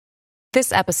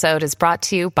This episode is brought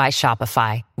to you by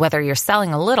Shopify. Whether you're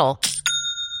selling a little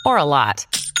or a lot,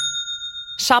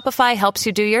 Shopify helps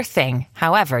you do your thing,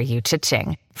 however you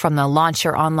cha-ching. From the launch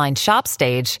your online shop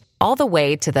stage, all the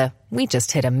way to the we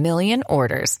just hit 1 million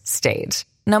orders stage.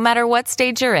 No matter what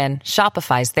stage you're in,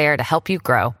 Shopify's there to help you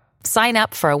grow. Sign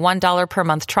up for a $1 per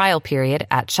month trial period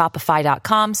at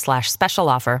shopify.com/special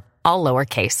offer, all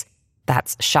lowercase.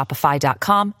 That's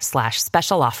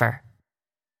shopify.com/special offer.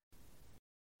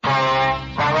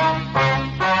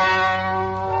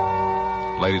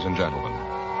 Ladies and gentlemen,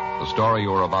 the story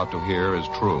you are about to hear is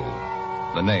true.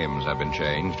 The names have been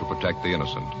changed to protect the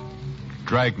innocent.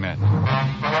 Dragnet.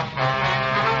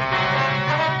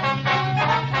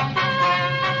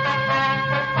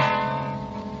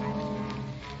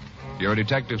 You're a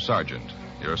detective sergeant.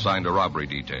 You're assigned a robbery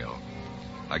detail.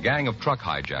 A gang of truck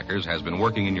hijackers has been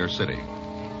working in your city.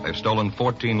 They've stolen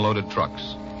 14 loaded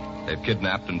trucks. They've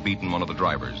kidnapped and beaten one of the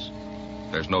drivers.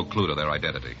 There's no clue to their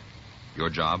identity. Your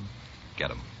job? Get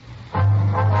them.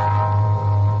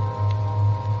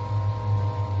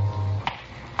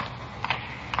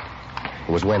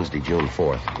 It was Wednesday, June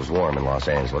 4th. It was warm in Los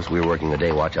Angeles. We were working the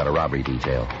day watch out a robbery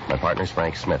detail. My partner's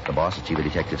Frank Smith. The boss is Chief of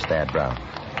Detective Stad Brown.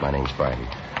 My name's Friday.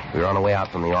 We were on the way out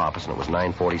from the office, and it was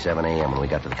 9:47 a.m. when we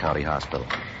got to the county hospital.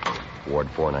 Ward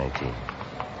 419.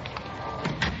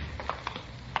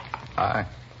 Hi.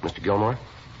 Mr. Gilmore?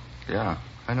 Yeah.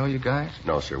 I know you guys?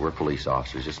 No, sir. We're police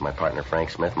officers. This is my partner, Frank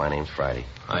Smith. My name's Friday.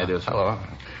 I do. Hello.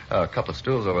 A couple of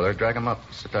stools over there. Drag them up.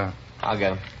 Sit down. I'll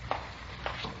get them.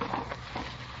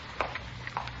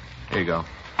 Here you go.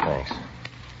 Thanks.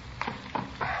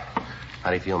 How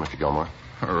do you feel, Mr. Gilmore?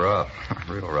 Rough.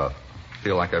 Real rough.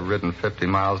 Feel like I've ridden 50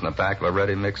 miles in the back of a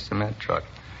ready-mixed cement truck.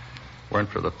 Weren't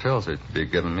for the pills they'd be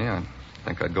giving me, I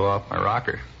think I'd go off my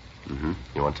rocker. Mm-hmm.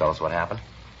 You want to tell us what happened?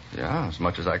 Yeah, as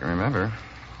much as I can remember.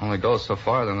 Only goes so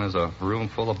far, then there's a room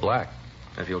full of black.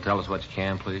 If you'll tell us what you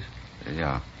can, please.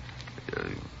 Yeah.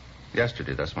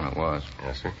 Yesterday, that's when it was.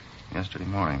 Yes, sir. Yesterday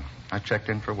morning. I checked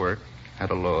in for work.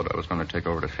 Had a load I was going to take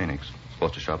over to Phoenix.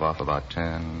 Supposed to shove off about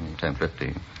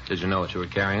 10:15. Did you know what you were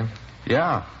carrying?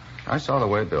 Yeah. I saw the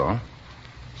way bill.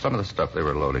 Some of the stuff they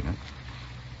were loading it.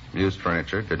 Used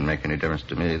furniture. Didn't make any difference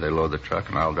to me. They load the truck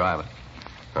and I'll drive it.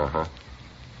 Uh-huh.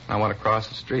 I went across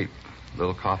the street.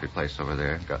 Little coffee place over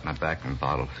there. Got my vacuum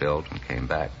bottle filled and came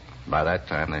back. By that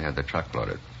time, they had the truck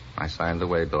loaded. I signed the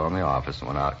way bill in the office and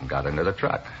went out and got into the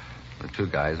truck. The two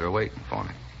guys are waiting for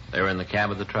me. They were in the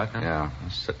cab of the truck, huh? Yeah. I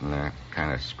was sitting there,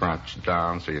 kind of scrunched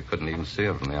down so you couldn't even see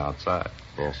them from the outside.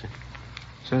 Yes, sir.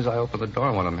 As soon as I opened the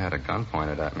door, one of them had a gun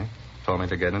pointed at me. Told me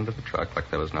to get into the truck like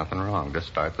there was nothing wrong. Just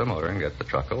start the motor and get the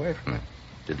truck away from me.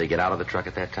 Did they get out of the truck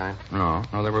at that time? No,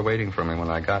 they were waiting for me when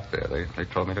I got there. They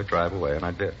told me to drive away, and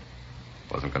I did.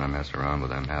 Wasn't going to mess around with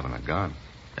them having a gun.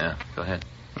 Yeah, go ahead.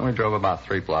 And we drove about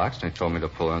 3 blocks, and he told me to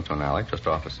pull into an alley just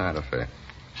off of Santa Fe.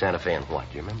 Santa Fe and what?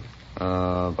 Do you remember?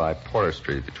 By Porter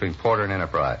Street, between Porter and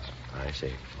Enterprise. I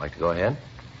see. Like to go ahead?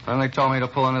 Then they told me to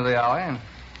pull into the alley,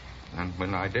 and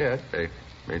when I did, they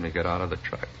made me get out of the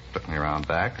truck. Took me around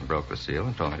back and broke the seal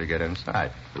and told me to get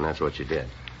inside. And that's what you did?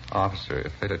 Officer,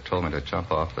 if they'd have told me to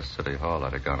jump off the city hall,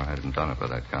 I'd have gone ahead and done it with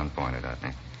that gun pointed at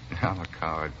me. I'm a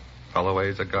coward. Fellow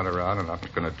waves a gun around, and I'm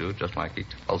going to do just like he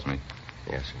tells me.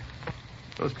 Yes, sir.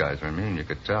 Those guys are mean, you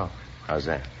could tell. How's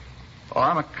that? Oh,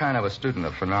 I'm a kind of a student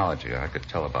of phrenology. I could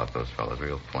tell about those fellas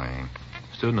real plain.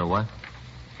 Student of what?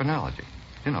 Phrenology.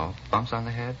 You know, bumps on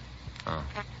the head. Oh.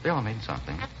 They all mean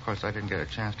something. Of course, I didn't get a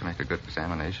chance to make a good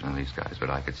examination of these guys, but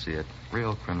I could see it.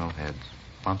 Real criminal heads.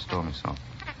 Bumps told me so.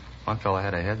 One fellow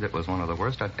had a head that was one of the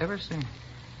worst I'd ever seen.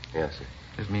 Yes, sir.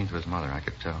 He was mean to his mother, I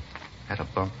could tell. Had a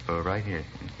bump right here.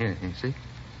 Here, you see?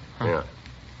 Huh. Yeah.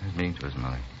 He was mean to his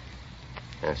mother.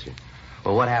 Yes, sir.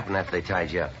 Well, what happened after they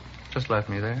tied you up? Just left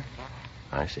me there.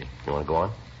 I see. You want to go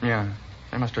on? Yeah.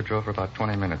 They must have drove for about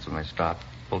 20 minutes when they stopped.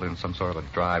 Pulled in some sort of a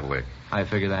driveway. How you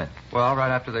figure that? Well,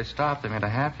 right after they stopped, they made a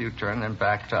half U-turn, then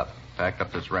backed up. Backed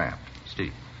up this ramp.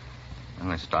 Steep. Then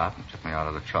they stopped and took me out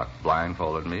of the truck.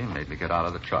 Blindfolded me and made me get out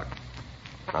of the truck.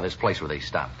 Now, this place where they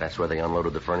stopped, that's where they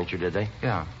unloaded the furniture, did they?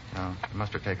 Yeah. They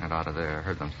must have taken it out of there. I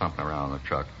heard them thumping around the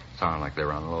truck. Sounded like they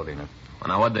were unloading it. Well,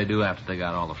 now, what'd they do after they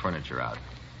got all the furniture out?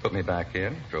 Put me back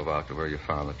in. Drove out to where you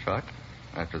found the truck.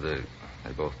 After they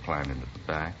both climbed into the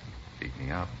back. Beat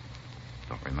me up.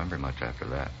 Don't remember much after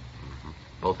that. Mm-hmm.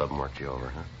 Both of them worked you over,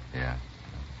 huh? Yeah.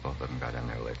 Both of them got in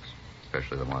their licks.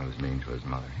 Especially the one who was mean to his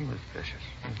mother. He was vicious.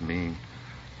 He was mean.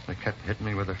 They kept hitting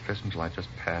me with their fists until I just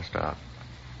passed out.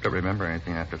 Don't remember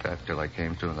anything after that till I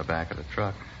came to in the back of the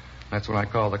truck. That's when I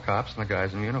called the cops and the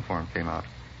guys in uniform came out.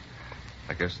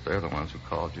 I guess they're the ones who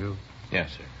called you.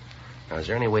 Yes, sir. Now, is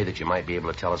there any way that you might be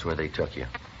able to tell us where they took you?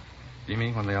 You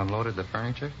mean when they unloaded the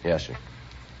furniture? Yes, sir.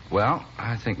 Well,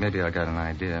 I think maybe I got an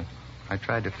idea. I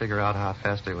tried to figure out how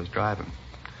fast they was driving.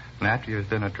 And after you've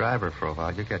been a driver for a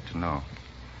while, you get to know.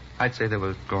 I'd say they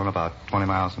was going about 20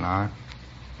 miles an hour.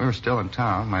 We were still in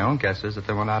town. My own guess is that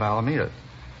they went out Alameda.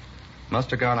 Must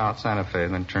have gone out Santa Fe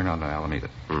and then turned onto Alameda.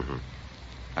 Mm-hmm.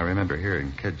 I remember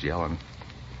hearing kids yelling.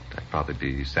 That'd probably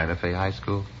be Santa Fe High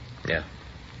School. Yeah.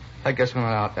 I guess we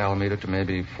went out Alameda to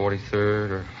maybe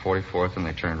 43rd or 44th, and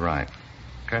they turned right.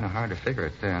 Kind of hard to figure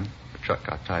it then. The truck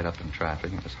got tied up in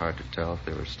traffic, and it was hard to tell if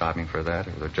they were stopping for that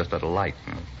or they're just at a light.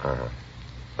 You know? Uh-huh.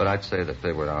 But I'd say that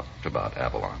they were out to about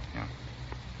Avalon. Yeah.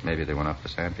 Maybe they went up to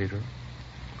San Pedro.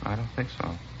 I don't think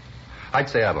so. I'd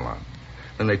say Avalon.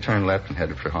 Then they turned left and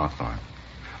headed for Hawthorne.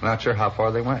 I'm not sure how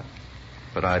far they went,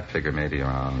 but I'd figure maybe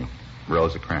around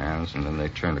Rosecrans, and then they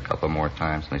turned a couple more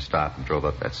times, and they stopped and drove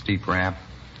up that steep ramp.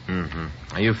 Mm-hmm.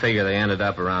 Now, you figure they ended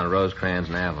up around Rosecrans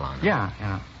and Avalon.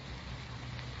 Yeah.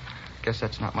 Guess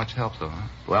that's not much help, though, huh?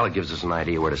 Well, it gives us an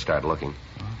idea where to start looking.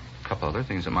 Well, a couple other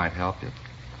things that might help you.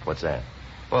 What's that?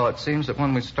 Well, it seems that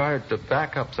when we started to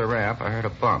back up the ramp, I heard a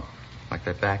bump, like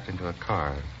they backed into a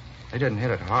car. They didn't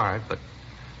hit it hard, but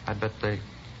I bet they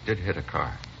did hit a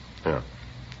car. Yeah.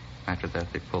 After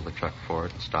that, they pulled the truck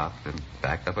forward and stopped and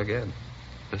backed up again.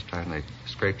 This time they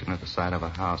scraped into the side of a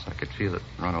house. I could feel it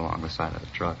run along the side of the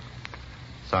truck.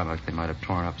 It sounded like they might have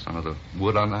torn up some of the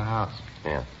wood on the house.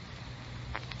 Yeah.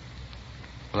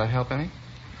 Will that help any?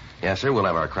 Yes, sir. We'll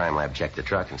have our crime lab check the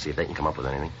truck and see if they can come up with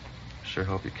anything. Sure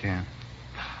hope you can.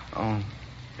 Oh,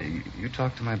 you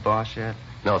talked to my boss yet?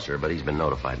 No, sir, but he's been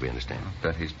notified, we understand. I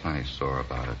bet he's plenty sore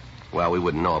about it. Well, we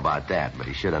wouldn't know about that, but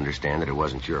he should understand that it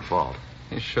wasn't your fault.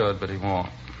 He should, but he won't.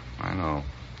 I know.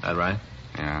 That right?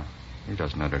 Yeah. He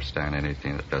doesn't understand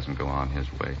anything that doesn't go on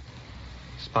his way.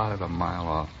 Spotted a mile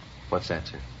off. What's that,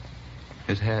 sir?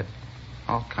 His head.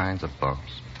 All kinds of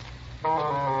bumps.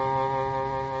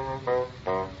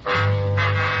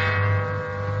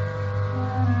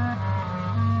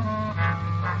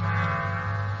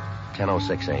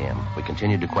 10:06 a.m. We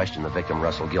continued to question the victim,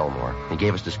 Russell Gilmore. He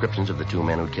gave us descriptions of the two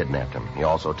men who'd kidnapped him. He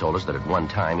also told us that at one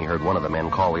time he heard one of the men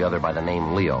call the other by the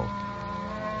name Leo.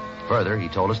 Further, he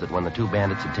told us that when the two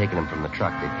bandits had taken him from the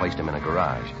truck, they'd placed him in a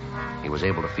garage. He was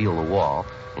able to feel the wall,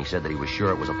 and he said that he was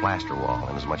sure it was a plaster wall,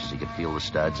 inasmuch as he could feel the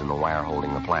studs and the wire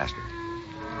holding the plaster.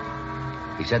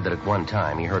 He said that at one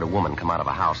time he heard a woman come out of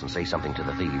a house and say something to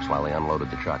the thieves while they unloaded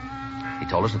the truck. He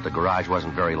told us that the garage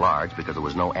wasn't very large because there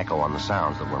was no echo on the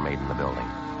sounds that were made in the building.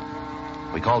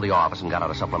 We called the office and got out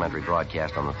a supplementary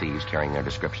broadcast on the thieves carrying their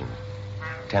descriptions.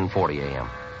 10:40 a.m.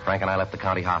 Frank and I left the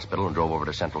county hospital and drove over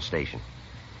to Central Station.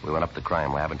 We went up to the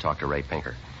crime lab and talked to Ray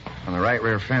Pinker. On the right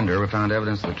rear fender, we found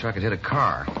evidence that the truck had hit a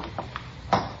car.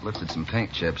 Lifted some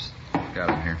paint chips. Got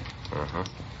them here. Uh-huh.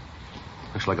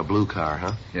 Looks like a blue car,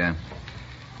 huh? Yeah.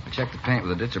 We checked the paint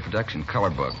with a Ditcher Production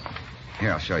color book.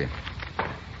 Here, I'll show you.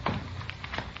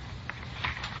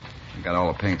 We got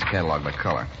all the paints cataloged by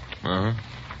color. Uh-huh.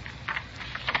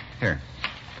 Here.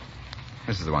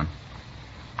 This is the one.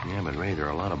 Yeah, but Ray, there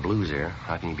are a lot of blues here.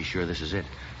 How can you be sure this is it?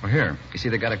 Well, here. You see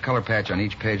they got a color patch on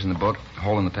each page in the book? A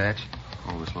hole in the patch?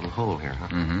 Oh, this little hole here, huh?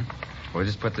 Mm-hmm. Well, we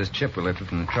just put this chip we lifted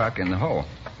from the truck in the hole.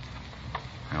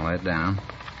 Now lay it down.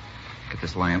 Get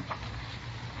this lamp.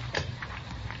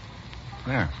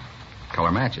 There.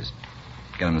 Color matches.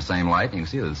 Get them the same light, and you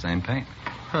can see they're the same paint.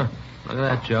 Huh. Look at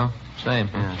that, Joe. Same.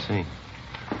 Yeah, I see.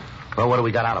 Well, what do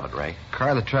we got out of it, Ray?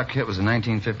 Car the truck hit was a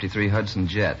 1953 Hudson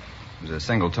Jet. It was a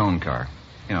single-tone car.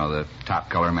 You know, the top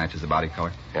color matches the body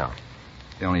color. Yeah.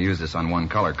 They only use this on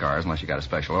one-color cars unless you got a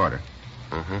special order.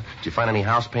 Mm-hmm. Did you find any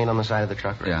house paint on the side of the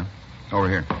truck, Ray? Yeah. Over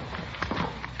here.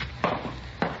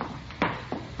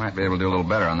 Might be able to do a little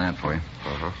better on that for you.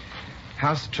 Uh-huh.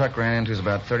 House the truck ran into is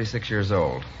about 36 years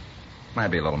old. Might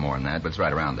be a little more than that, but it's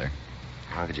right around there.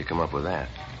 How could you come up with that?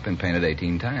 Been painted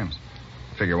 18 times.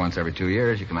 Figure once every 2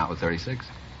 years, you come out with 36.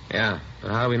 Yeah.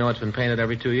 But how do we know it's been painted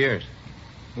every 2 years?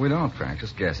 We don't, Frank.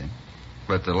 Just guessing.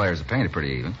 But the layers of paint are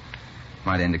pretty even.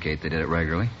 Might indicate they did it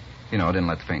regularly. You know, didn't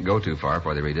let the paint go too far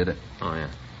before they redid it. Oh, yeah.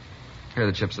 Here are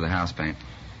the chips of the house paint.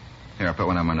 Here, I'll put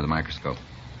one of them under the microscope.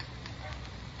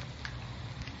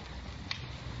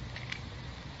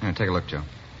 Here, take a look, Joe.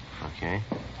 Okay.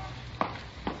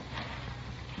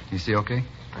 You see okay?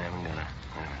 I haven't got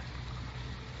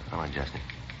I'll adjust it.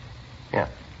 Yeah.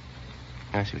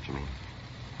 I see what you mean.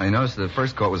 Now, you notice the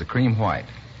first coat was a cream white.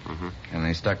 Mm-hmm. And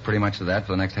they stuck pretty much to that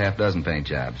for the next half dozen paint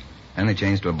jobs. Then they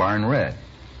changed to a barn red.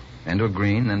 Then to a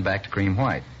green, then back to cream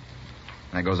white.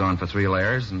 That goes on for 3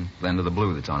 layers, and then to the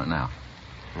blue that's on it now.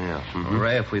 Yeah. Mm-hmm. Well,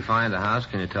 Ray, if we find the house,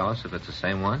 can you tell us if it's the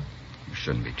same one? It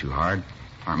shouldn't be too hard.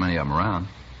 Aren't many of them around.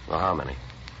 Well, how many?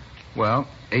 Well,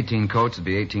 18 coats would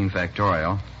be 18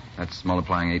 factorial. That's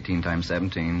multiplying 18 times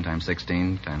 17 times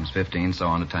 16 times 15, so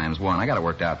on to times 1. I got it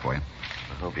worked out for you.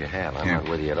 I hope you have. I'm Here. not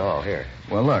with you at all. Here.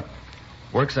 Well, look.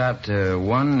 Works out to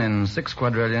 1 in 6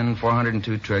 quadrillion,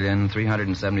 402 trillion,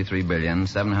 373 billion,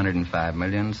 705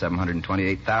 million,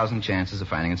 728,000 chances of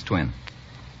finding its twin.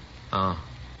 Oh.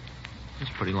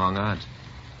 That's pretty long odds.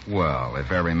 Well, if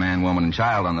every man, woman, and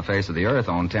child on the face of the earth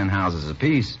owned 10 houses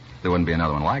apiece, there wouldn't be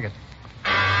another one like it.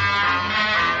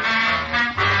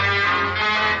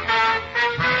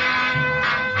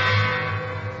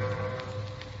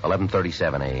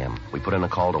 $11:37 a.m. We put in a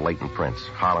call to Leighton Prince.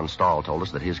 Harlan Stahl told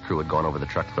us that his crew had gone over the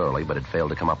truck thoroughly, but had failed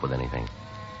to come up with anything.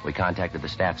 We contacted the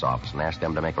stats office and asked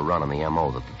them to make a run on the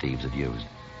MO that the thieves had used.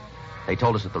 They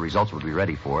told us that the results would be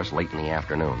ready for us late in the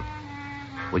afternoon.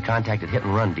 We contacted hit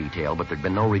and run detail, but there'd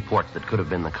been no reports that could have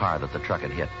been the car that the truck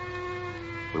had hit.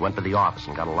 We went to the office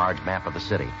and got a large map of the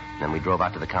city. Then we drove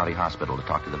out to the county hospital to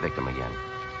talk to the victim again.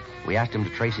 We asked him to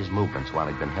trace his movements while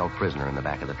he'd been held prisoner in the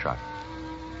back of the truck.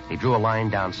 He drew a line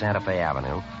down Santa Fe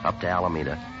Avenue, up to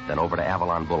Alameda, then over to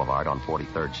Avalon Boulevard on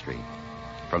 43rd Street.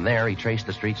 From there, he traced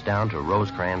the streets down to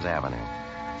Rosecrans Avenue.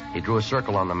 He drew a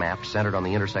circle on the map centered on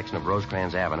the intersection of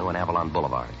Rosecrans Avenue and Avalon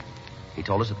Boulevard. He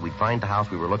told us that we'd find the house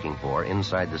we were looking for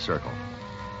inside the circle.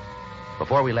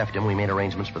 Before we left him, we made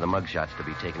arrangements for the mugshots to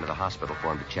be taken to the hospital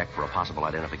for him to check for a possible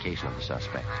identification of the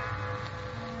suspects.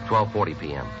 12:40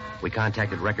 p.m. We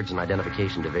contacted Records and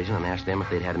Identification Division and asked them if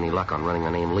they'd had any luck on running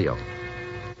the name Leo.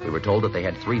 We were told that they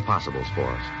had 3 possibles for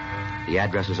us. The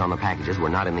addresses on the packages were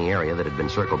not in the area that had been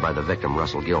circled by the victim,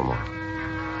 Russell Gilmore.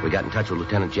 We got in touch with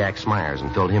Lieutenant Jack Smyers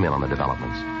and filled him in on the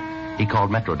developments. He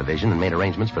called Metro Division and made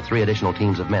arrangements for 3 additional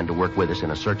teams of men to work with us in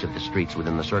a search of the streets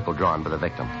within the circle drawn by the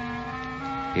victim.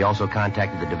 He also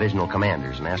contacted the divisional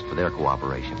commanders and asked for their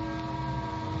cooperation.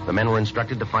 The men were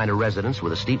instructed to find a residence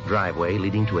with a steep driveway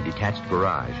leading to a detached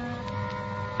garage.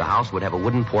 The house would have a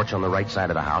wooden porch on the right side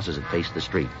of the house as it faced the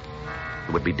street.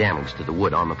 There would be damage to the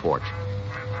wood on the porch.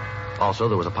 Also,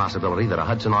 there was a possibility that a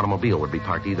Hudson automobile would be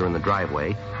parked either in the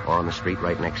driveway or on the street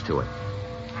right next to it.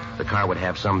 The car would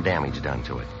have some damage done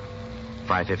to it.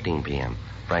 5:15 p.m.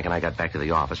 Frank and I got back to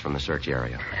the office from the search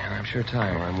area. Man, I'm sure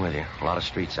tired. Oh, I'm with you. A lot of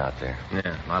streets out there.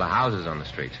 Yeah, a lot of houses on the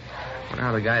streets. Wonder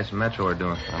how the guys from Metro are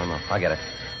doing. I don't know. I'll get it.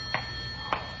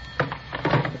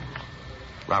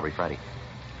 Robbery Friday.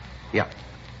 Yeah.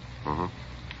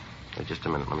 Wait just a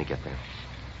minute. Let me get there.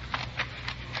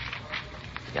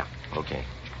 Yeah, okay.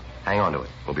 Hang on to it.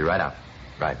 We'll be right out.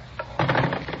 Right.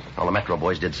 Well, the Metro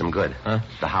boys did some good. Huh?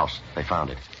 The house. They found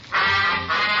it.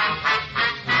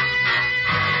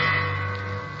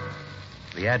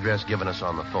 The address given us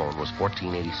on the phone was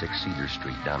 1486 Cedar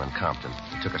Street down in Compton.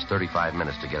 It took us 35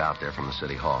 minutes to get out there from the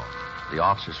city hall. The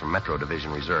officers from Metro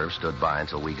Division Reserve stood by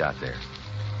until we got there.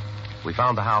 We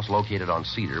found the house located on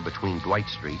Cedar between Dwight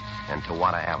Street and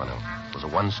Tawada Avenue. It was a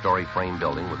 1-story frame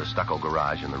building with a stucco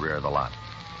garage in the rear of the lot.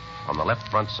 On the left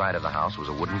front side of the house was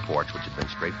a wooden porch which had been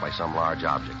scraped by some large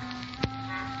object.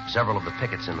 Several of the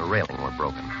pickets in the railing were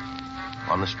broken.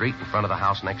 On the street in front of the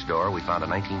house next door, we found a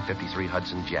 1953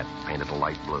 Hudson Jet painted a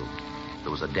light blue.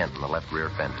 There was a dent in the left rear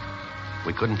fender.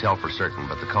 We couldn't tell for certain,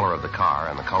 but the color of the car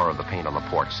and the color of the paint on the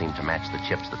porch seemed to match the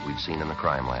chips that we'd seen in the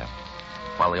crime lab.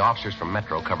 While the officers from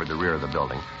Metro covered the rear of the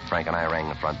building, Frank and I rang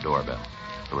the front doorbell.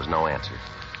 There was no answer.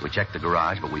 We checked the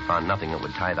garage, but we found nothing that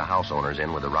would tie the house owners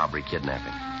in with a robbery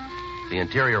kidnapping. The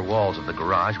interior walls of the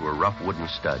garage were rough wooden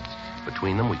studs.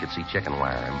 Between them, we could see chicken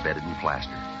wire embedded in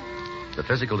plaster. The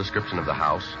physical description of the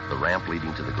house, the ramp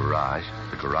leading to the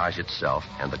garage itself,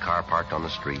 and the car parked on the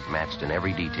street matched in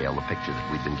every detail the picture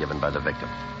that we'd been given by the victim.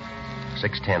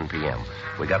 6:10 p.m.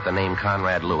 We got the name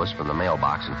Conrad Lewis from the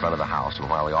mailbox in front of the house, and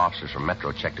while the officers from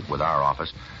Metro checked it with our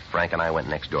office, Frank and I went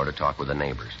next door to talk with the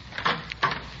neighbors.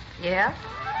 Yeah?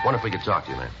 Wonder if we could talk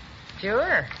to you, ma'am.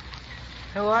 Sure.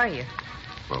 Who are you?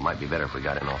 Well, it might be better if we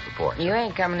got in off the porch. You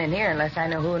ain't coming in here unless I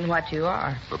know who and what you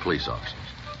are. We're police officers.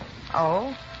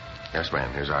 Oh? Yes,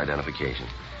 ma'am. Here's our identification.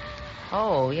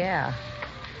 Oh, yeah.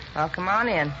 Well, come on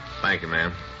in. Thank you,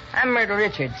 ma'am. I'm Myrtle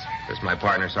Richards. This is my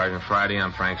partner, Sergeant Friday.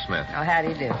 I'm Frank Smith. Oh, how do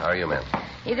you do? How are you, ma'am?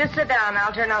 You just sit down.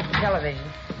 I'll turn off the television.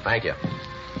 Thank you.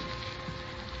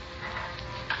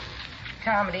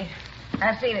 Comedy.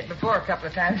 I've seen it before a couple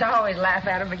of times. I always laugh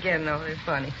at them again, though. They're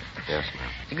funny. Yes, ma'am.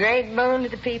 It's a great boon to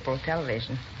the people,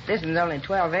 television. This one's only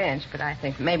 12-inch, but I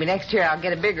think maybe next year I'll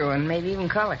get a bigger one, maybe even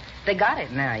color. They got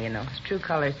it now, you know. It's true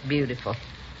color. It's beautiful.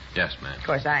 Yes, ma'am. Of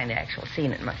course, I ain't actually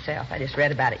seen it myself. I just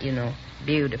read about it, you know.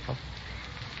 Beautiful.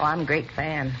 Oh, I'm a great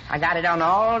fan. I got it on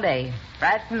all day,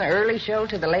 right from the early show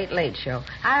to the late show.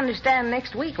 I understand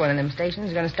next week one of them stations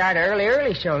is going to start an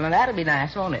early show. Now, that'll be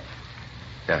nice, won't it?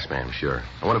 Yes, ma'am, sure.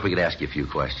 I wonder if we could ask you a few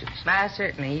questions. Why,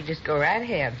 certainly. You just go right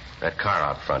ahead. That car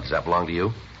out front, does that belong to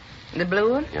you? The blue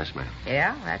one? Yes, ma'am.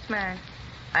 Yeah, that's mine.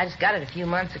 I just got it a few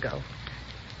months ago.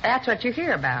 That's what you're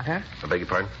here about, huh? I beg your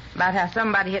pardon? About how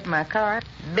somebody hit my car.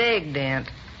 Big dent.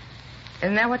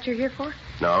 Isn't that what you're here for?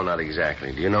 No, not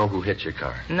exactly. Do you know who hit your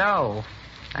car? No.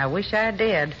 I wish I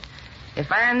did.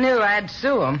 If I knew, I'd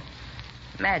sue 'em.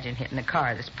 Imagine hitting a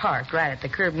car that's parked right at the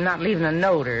curb and not leaving a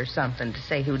note or something to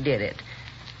say who did it.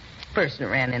 The person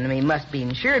that ran into me must be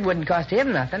insured. Wouldn't cost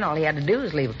him nothing. All he had to do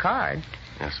was leave a card.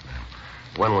 Yes, ma'am.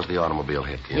 When was the automobile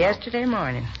hit? Do you know? Yesterday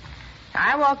morning.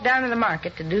 I walked down to the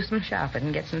market to do some shopping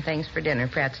and get some things for dinner.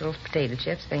 Pretzels, potato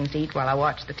chips, things to eat while I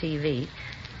watched the TV.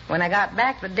 When I got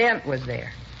back, the dent was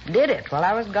there. Did it while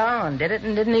I was gone. Did it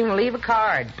and didn't even leave a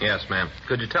card. Yes, ma'am.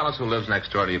 Could you tell us who lives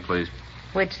next door to you, please?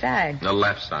 Which side? The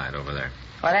left side over there.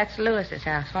 Well, that's Lewis's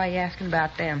house. Why are you asking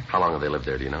about them? How long have they lived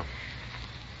there, do you know?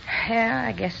 Yeah,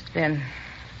 I guess it's been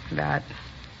about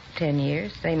 10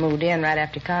 years. They moved in right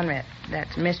after Conrad.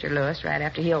 That's Mr. Lewis, right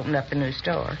after he opened up the new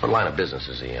store. What line of business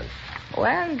is he in?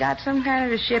 Well, he got some kind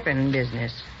of a shipping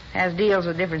business. Has deals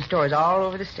with different stores all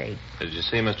over the state. Did you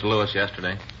see Mr. Lewis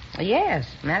yesterday? Yes.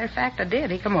 Matter of fact, I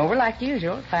did. He come over like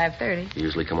usual at 5:30. He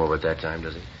usually come over at that time,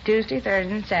 does he? Tuesday,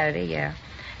 Thursday, and Saturday, yeah.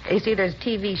 You see, there's a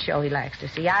TV show he likes to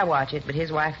see. I watch it, but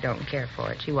his wife don't care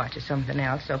for it. She watches something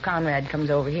else, so Conrad comes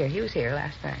over here. He was here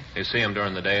last night. You see him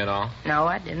during the day at all? No,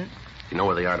 I didn't. You know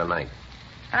where they are tonight?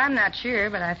 I'm not sure,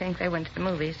 but I think they went to the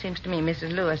movies. Seems to me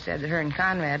Mrs. Lewis said that her and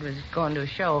Conrad was going to a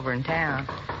show over in town.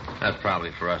 That's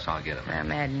probably for us. I'll get him. I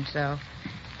imagine so.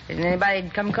 Isn't anybody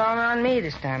come calling on me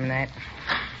this time of night?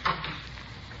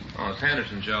 Oh, it's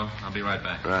Henderson, Joe. I'll be right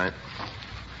back. Right.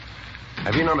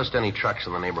 Have you noticed any trucks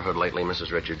in the neighborhood lately,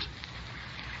 Mrs. Richards?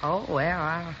 Oh, well,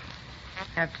 I'll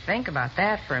have to think about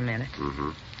that for a minute.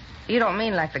 Mm-hmm. You don't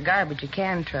mean like the garbage you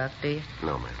can truck, do you?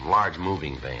 No, ma'am. Large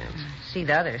moving vans. See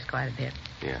the others quite a bit.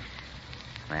 Yeah.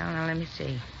 Well, now, let me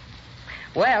see.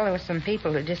 Well, there were some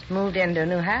people who just moved into a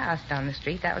new house down the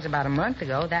street. That was about a month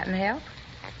ago. That'll help?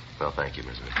 Well, thank you,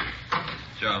 Miss Richards.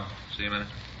 Joe, see you a minute.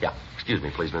 Yeah. Excuse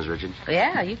me, please, Miss Richards.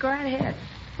 Yeah, you go right ahead.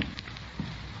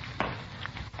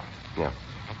 Yeah.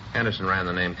 Henderson ran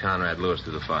the name Conrad Lewis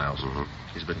through the files. Mm-hmm.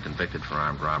 He's been convicted for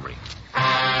armed robbery.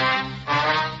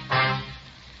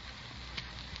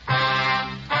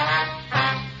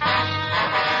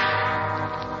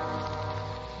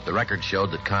 The record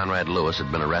showed that Conrad Lewis had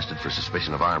been arrested for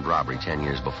suspicion of armed robbery 10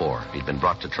 years before. He'd been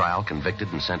brought to trial, convicted,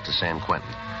 and sent to San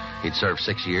Quentin. He'd served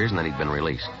 6 years, and then he'd been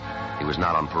released. He was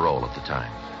not on parole at the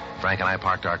time. Frank and I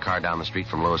parked our car down the street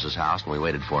from Lewis's house, and we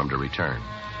waited for him to return.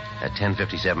 At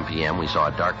 10:57 p.m., we saw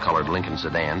a dark-colored Lincoln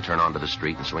sedan turn onto the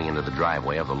street and swing into the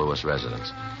driveway of the Lewis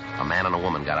residence. A man and a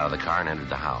woman got out of the car and entered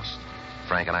the house.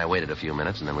 Frank and I waited a few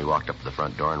minutes, and then we walked up to the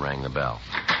front door and rang the bell.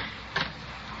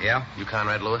 Yeah? You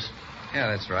Conrad Lewis? Yeah,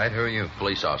 that's right. Who are you?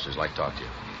 Police officers like to talk to you.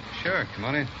 Sure, come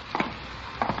on in.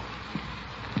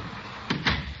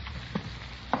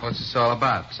 What's this all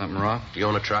about? Something wrong? Do you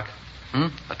own a truck?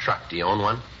 A truck. Do you own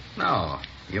one? No.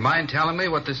 You mind telling me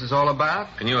what this is all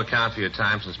about? Can you account for your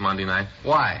time since Monday night?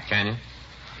 Why? Can you?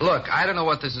 Look, I don't know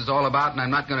what this is all about, and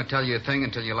I'm not going to tell you a thing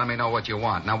until you let me know what you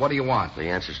want. Now, what do you want? The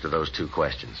answers to those two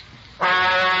questions.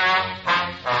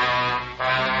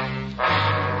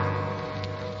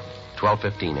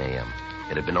 12:15 a.m.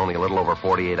 It had been only a little over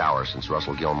 48 hours since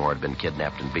Russell Gilmore had been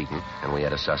kidnapped and beaten, and we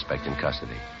had a suspect in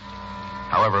custody.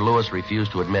 However, Lewis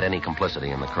refused to admit any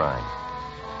complicity in the crime.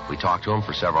 We talked to him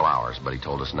for several hours, but he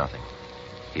told us nothing.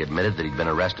 He admitted that he'd been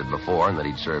arrested before and that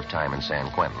he'd served time in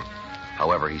San Quentin.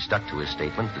 However, he stuck to his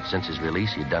statement that since his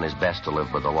release, he'd done his best to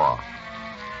live by the law.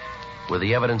 With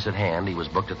the evidence at hand, he was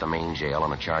booked at the main jail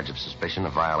on a charge of suspicion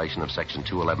of violation of Section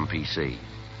 211 PC.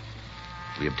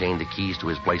 We obtained the keys to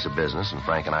his place of business, and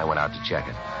Frank and I went out to check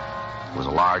it. It was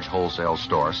a large wholesale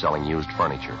store selling used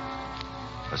furniture.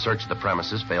 A search of the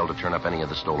premises failed to turn up any of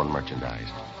the stolen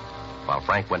merchandise. While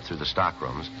Frank went through the stock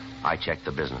rooms, I checked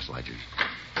the business ledgers.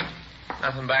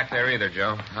 Nothing back there either,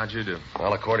 Joe. How'd you do?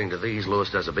 Well, according to these,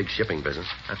 Lewis does a big shipping business.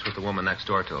 That's what the woman next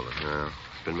door told us.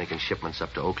 He's been making shipments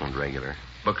up to Oakland regular.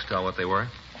 Books tell what they were?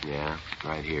 Yeah,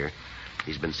 right here.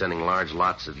 He's been sending large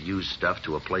lots of used stuff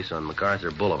to a place on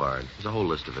MacArthur Boulevard. There's a whole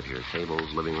list of it here.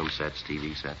 Tables, living room sets,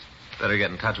 TV sets. Better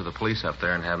get in touch with the police up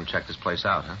there and have them check this place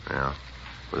out, huh? Yeah.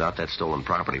 Without that stolen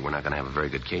property, we're not going to have a very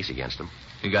good case against him.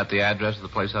 You got the address of the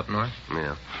place up north?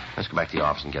 Yeah. Let's go back to the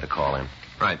office and get a call in.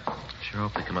 Right. Sure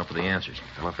hope they come up with the answers.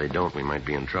 Well, if they don't, we might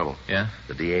be in trouble. Yeah?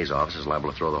 The DA's office is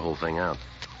liable to throw the whole thing out.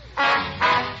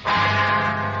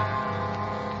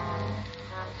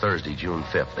 Thursday, June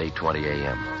 5th, 8:20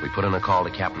 a.m. We put in a call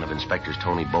to Captain of Inspectors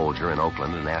Tony Bolger in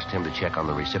Oakland and asked him to check on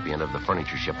the recipient of the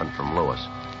furniture shipment from Lewis.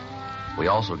 We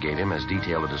also gave him as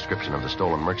detailed a description of the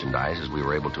stolen merchandise as we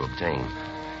were able to obtain.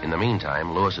 In the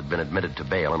meantime, Lewis had been admitted to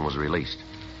bail and was released.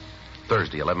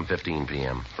 Thursday, 11:15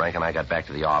 p.m. Frank and I got back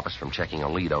to the office from checking a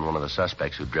lead on one of the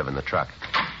suspects who'd driven the truck.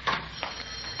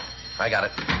 I got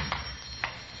it.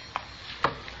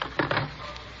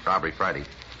 Robbery Friday.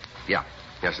 Yeah.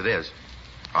 Yes, it is.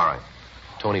 All right.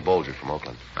 Tony Bolger from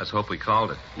Oakland. Let's hope we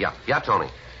called it. Yeah. Yeah, Tony.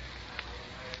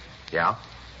 Yeah?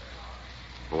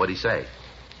 Well, what'd he say?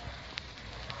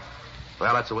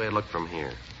 Well, that's the way it looked from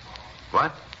here.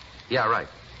 What? Yeah, right.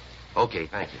 Okay,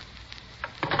 thank you.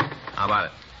 How about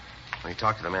it? When he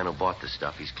talked to the man who bought this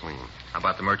stuff, he's clean. How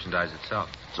about the merchandise itself?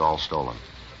 It's all stolen.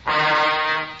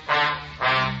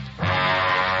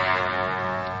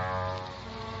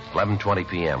 11:20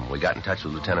 p.m. We got in touch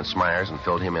with Lieutenant Smyers and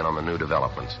filled him in on the new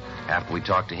developments. After we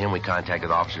talked to him, we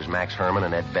contacted Officers Max Herman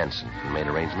and Ed Benson and made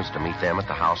arrangements to meet them at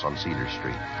the house on Cedar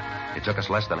Street. It took us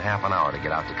less than half an hour to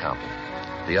get out to Compton.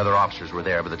 The other officers were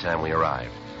there by the time we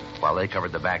arrived. While they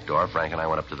covered the back door, Frank and I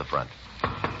went up to the front.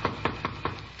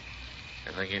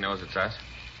 You think he knows it's us?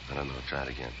 I don't know. Try it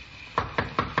again. Well,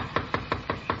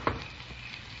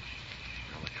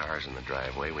 the car's in the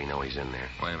driveway. We know he's in there.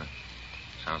 Wait a minute.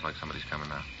 Sounds like somebody's coming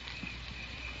now.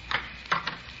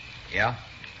 Yeah?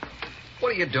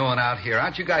 What are you doing out here?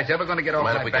 Aren't you guys ever going to get off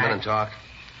Mind my if we back? come in and talk?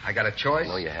 I got a choice?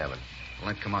 No, you haven't.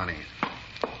 Well, then come on in.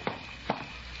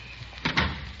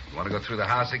 You want to go through the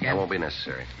house again? That won't be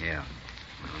necessary. Yeah.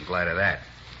 Well, I'm glad of that.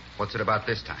 What's it about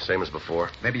this time? Same as before.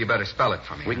 Maybe you better spell it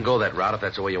for me. We can go that route if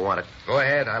that's the way you want it. Go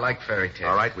ahead. I like fairy tales.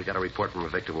 All right, we got a report from a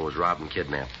victim who was robbed and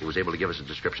kidnapped. He was able to give us a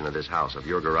description of this house, of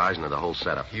your garage, and of the whole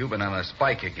setup. You've been on a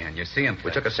spike again. You're seeing things.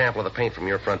 We took a sample of the paint from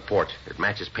your front porch. It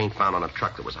matches paint found on a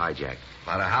truck that was hijacked. A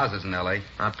lot of houses in L.A.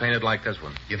 Not painted like this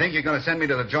one. You think you're going to send me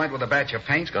to the joint with a batch of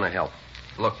paint? It's going to help.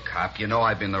 Look, cop, you know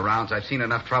I've been the rounds. I've seen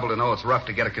enough trouble to know it's rough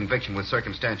to get a conviction with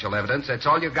circumstantial evidence. That's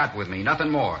all you got with me,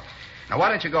 nothing more. Now, why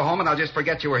don't you go home and I'll just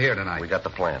forget you were here tonight? We got the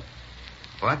plant.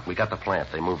 What? We got the plant.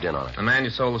 They moved in on it. The man you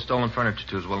sold the stolen furniture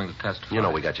to is willing to testify. You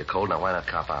know we got you cold. Now, why not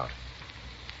cop out?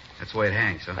 That's the way it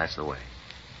hangs, huh? That's the way.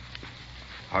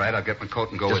 All right, I'll get my coat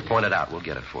and go Just with point it out. We'll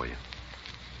get it for you.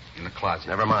 you. In the closet.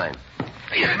 Never mind.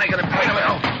 You're making a point of it.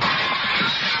 Oh.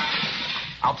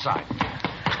 Outside.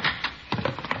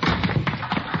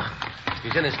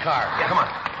 He's in his car. Yeah, come on.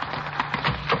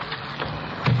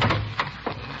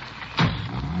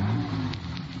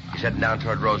 He's heading down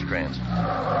toward Rosecrans.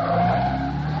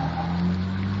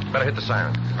 Better hit the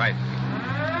siren. Right.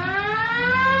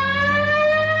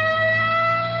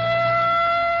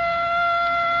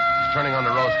 He's turning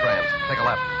onto Rosecrans. Take a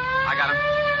left. I got him.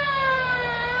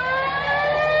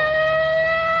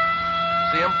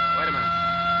 See him? Wait a minute.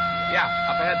 Yeah,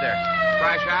 up ahead there.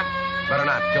 Try a shot? Better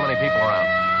not. Too many people around.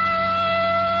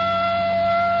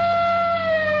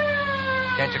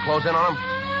 Can't you close in on him?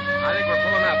 I think we're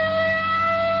pulling up.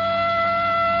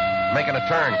 Making a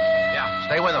turn. Yeah.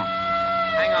 Stay with him.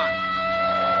 Hang on.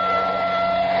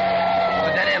 It's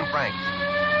a dead end, Frank.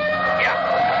 Yeah.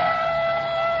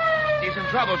 He's in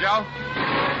trouble, Joe.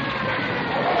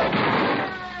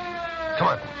 Come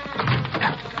on.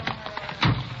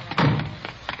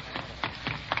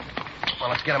 Well,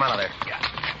 let's get him out of there.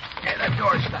 Yeah, that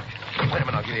door's stuck. Wait a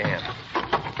minute, I'll give you a hand.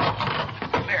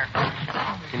 There.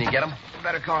 Can you get him?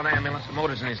 Better call an ambulance. The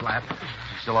motor's in his lap.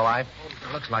 Still alive?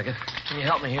 Looks like it. Can you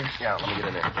help me here? Yeah, let me get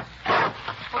in there.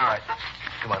 All right.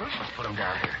 Come on, let's put him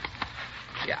down here.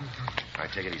 Yeah. All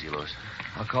right, take it easy, Lewis.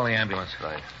 I'll call the ambulance.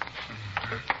 Right.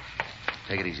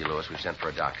 Take it easy, Lewis. We've sent for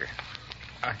a doctor.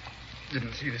 I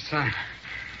didn't see the sign.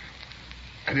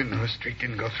 I didn't know the street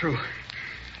didn't go through.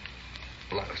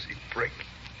 Lousy break.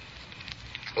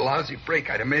 A lousy break.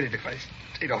 I'd have made it if I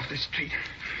stayed off the street.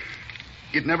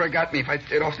 You'd never got me if I'd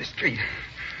stayed off the street.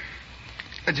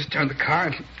 I just turned the car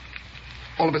and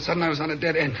all of a sudden I was on a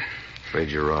dead end. Afraid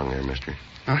you're wrong there, mister.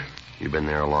 Huh? You've been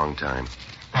there a long time.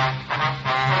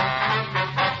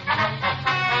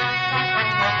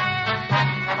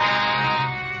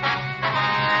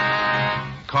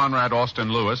 Conrad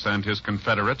Austin Lewis and his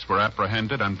Confederates were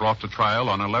apprehended and brought to trial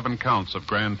on 11 counts of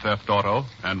grand theft auto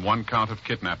and 1 count of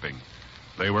kidnapping.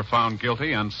 They were found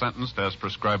guilty and sentenced as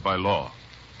prescribed by law.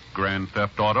 Grand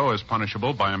theft auto is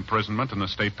punishable by imprisonment in the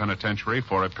state penitentiary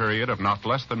for a period of not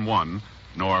less than 1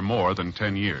 nor more than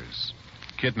 10 years.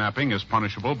 Kidnapping is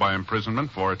punishable by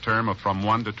imprisonment for a term of from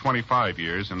 1 to 25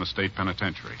 years in the state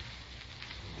penitentiary.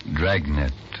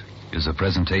 Dragnet is a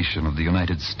presentation of the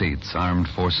United States Armed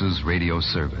Forces Radio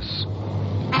Service.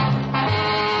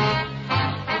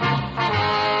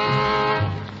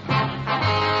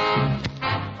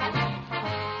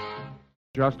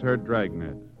 just heard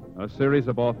Dragnet, a series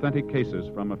of authentic cases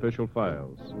from official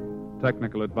files.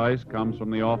 Technical advice comes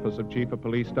from the Office of Chief of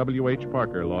Police W.H.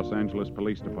 Parker, Los Angeles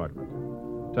Police Department.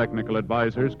 Technical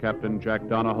advisors, Captain Jack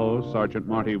Donahoe, Sergeant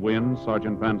Marty Wynn,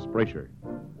 Sergeant Vance Brasher.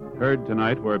 Heard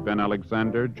tonight were Ben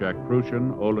Alexander, Jack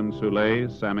Prussian, Olin Soule,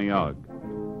 Sammy Ogg.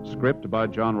 Script by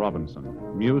John Robinson.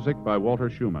 Music by Walter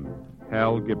Schumann.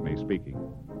 Hal Gibney speaking.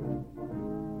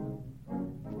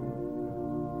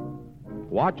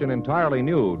 Watch an entirely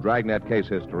new Dragnet case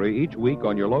history each week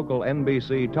on your local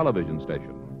NBC television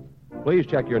station. Please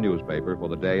check your newspaper for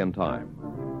the day and time.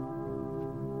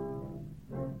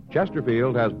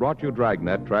 Chesterfield has brought you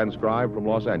Dragnet, transcribed from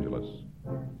Los Angeles.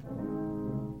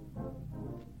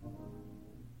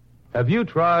 Have you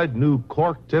tried new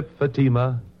cork tip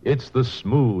Fatima? It's the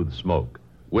smooth smoke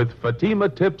with Fatima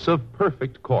tips of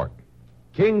perfect cork.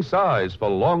 King size for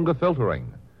longer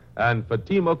filtering, and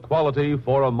Fatima quality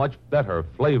for a much better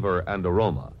flavor and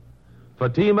aroma.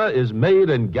 Fatima is made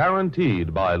and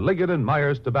guaranteed by Liggett &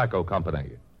 Myers Tobacco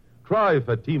Company. Try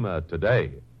Fatima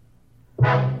today.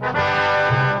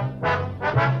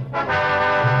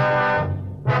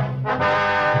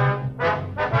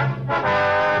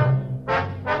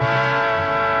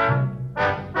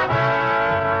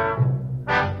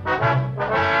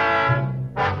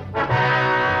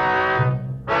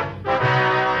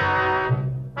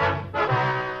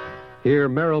 Hear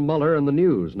Merrill Muller and the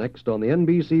news next on the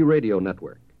NBC Radio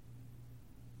Network.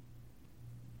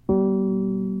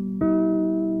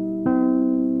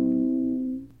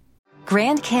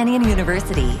 Grand Canyon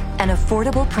University, an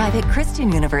affordable private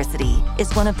Christian university,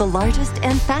 is one of the largest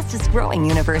and fastest-growing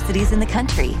universities in the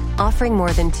country, offering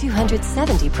more than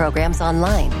 270 programs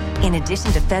online. In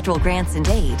addition to federal grants and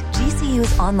aid,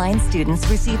 GCU's online students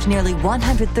received nearly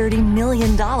 $130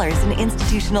 million in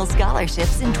institutional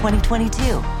scholarships in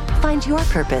 2022. Find your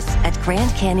purpose at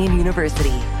Grand Canyon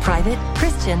University. Private,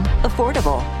 Christian,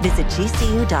 affordable. Visit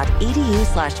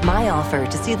gcu.edu/myoffer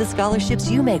to see the scholarships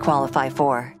you may qualify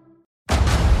for.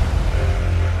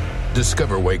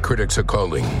 Discover why critics are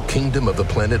calling Kingdom of the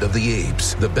Planet of the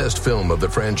Apes the best film of the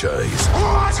franchise.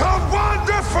 What a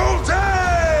wonderful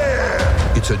day!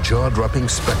 It's a jaw-dropping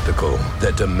spectacle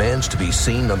that demands to be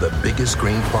seen on the biggest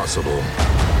screen possible.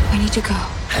 We need to go.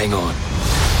 Hang on.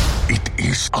 It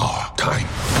is our time.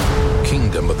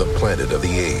 Kingdom of the Planet of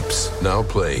the Apes. Now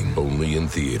playing only in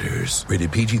theaters.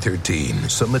 Rated PG-13.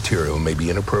 Some material may be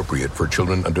inappropriate for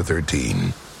children under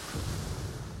 13.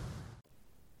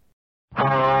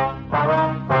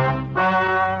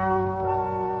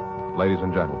 Ladies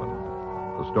and gentlemen,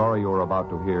 the story you are about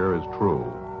to hear is true.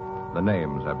 The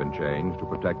names have been changed to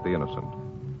protect the innocent.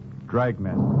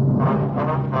 Dragnet.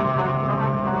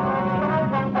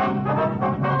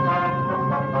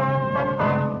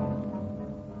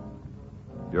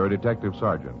 You're a detective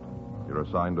sergeant. You're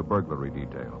assigned to burglary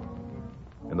detail.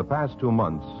 In the past 2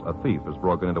 months, a thief has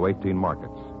broken into 18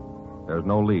 markets. There's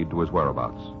no lead to his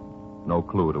whereabouts, no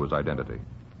clue to his identity.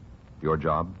 Your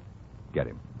job? Get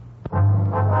him.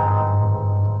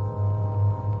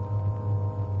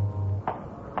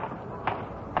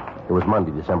 It was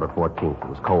Monday, December 14th. It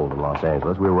was cold in Los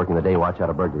Angeles. We were working the day watch out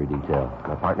of burglary detail.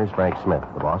 My partner's Frank Smith.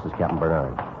 The boss is Captain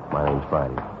Bernard. My name's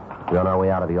Friday. We were on our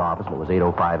way out of the office, and it was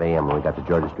 8:05 a.m. when we got to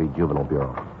Georgia Street Juvenile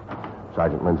Bureau.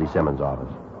 Sergeant Lindsay Simmons' office.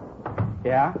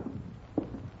 Yeah?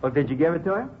 Well, did you give it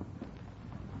to him?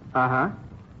 Uh-huh.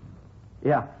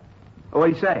 Yeah.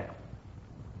 What'd he say?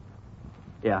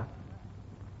 Yeah.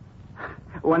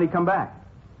 When'd he come back?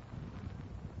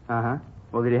 Uh-huh.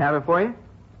 Well, did he have it for you?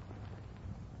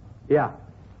 Yeah.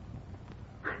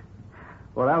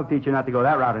 Well, that'll teach you not to go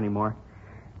that route anymore.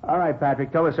 All right,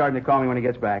 Patrick. Tell the sergeant to call me when he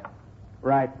gets back.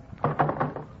 Right.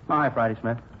 Oh, hi, Friday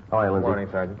Smith. Hi, Lindsay. Morning,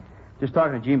 Sergeant. Just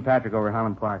talking to Gene Patrick over at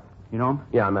Highland Park. You know him?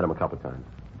 Yeah, I met him a couple of times.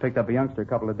 Picked up a youngster a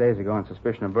couple of days ago on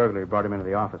suspicion of burglary. Brought him into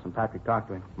the office, and Patrick talked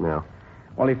to him. Yeah.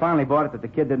 Well, he finally bought it that the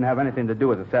kid didn't have anything to do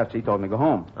with the theft, so he told him to go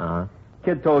home. Uh-huh.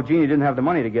 Kid told Gene he didn't have the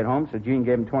money to get home, so Gene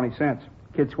gave him 20 cents.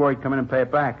 Kid swore he'd come in and pay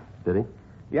it back. Did he?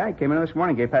 Yeah, he came in this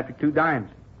morning, gave Patrick 2 dimes.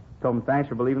 Told him thanks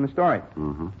for believing the story.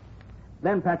 Mm-hmm.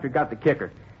 Then Patrick got the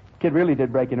kicker. Kid really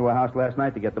did break into a house last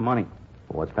night to get the money.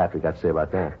 Well, what's Patrick got to say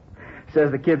about that?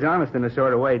 Says the kid's honest in a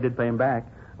sort of way. He did pay him back.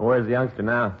 Well, where's the youngster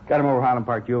now? Got him over Highland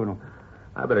Park Juvenile.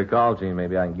 I better call Gene.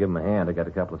 Maybe I can give him a hand. I got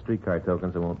a couple of streetcar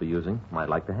tokens I won't be using. Might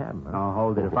like to have them. Huh? Oh,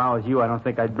 hold it. If I was you, I don't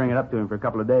think I'd bring it up to him for a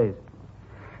couple of days.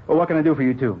 Well, what can I do for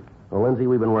you two? Well, Lindsay,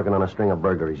 we've been working on a string of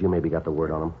burglaries. You maybe got the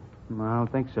word on them. Well, I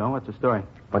don't think so. What's the story?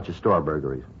 Bunch of store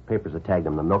burglaries. Papers that tagged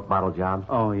them. The milk bottle jobs.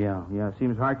 Oh, yeah.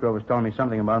 Seems Hartgrove was telling me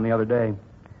something about them the other day.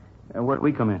 Where'd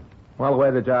we come in? Well, the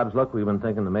way the jobs look, we've been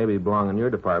thinking that maybe belong in your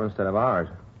department instead of ours.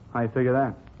 How you figure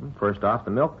that? First off,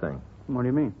 the milk thing. What do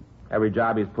you mean? Every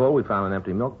job he's pulled, we found an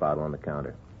empty milk bottle on the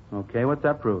counter. Okay, what's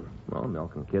that prove? Well,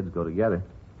 milk and kids go together.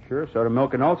 Sure, so do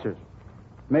milk and ulcers.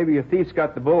 Maybe your thief's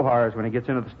got the bull horrors when he gets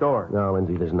into the store. No,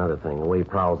 Lindsay, there's another thing. The way he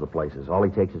prowls the places. All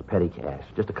he takes is petty cash.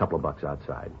 Just a couple of bucks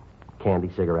outside. Candy,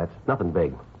 cigarettes, nothing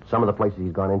big. Some of the places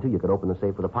he's gone into, you could open the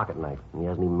safe with a pocket knife, and he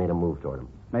hasn't even made a move toward him.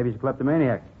 Maybe he's a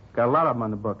kleptomaniac. Got a lot of them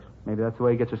on the books. Maybe that's the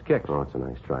way he gets his kicks. Oh, it's a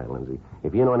nice try, Lindsay.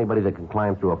 If you know anybody that can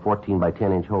climb through a 14 by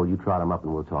 10-inch hole, you trot him up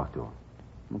and we'll talk to him.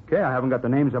 Okay, I haven't got the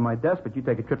names on my desk, but you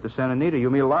take a trip to Santa Anita,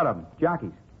 you'll meet a lot of them.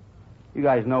 Jockeys. You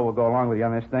guys know we'll go along with you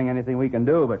on this thing, anything we can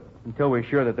do, but until we're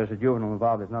sure that there's a juvenile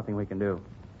involved, there's nothing we can do.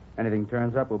 Anything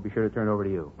turns up, we'll be sure to turn it over to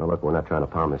you. Well, look, we're not trying to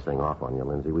pound this thing off on you,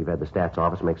 Lindsay. We've had the stats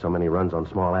office make so many runs on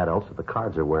small adults that the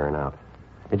cards are wearing out.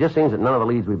 It just seems that none of the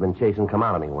leads we've been chasing come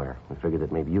out anywhere. We figured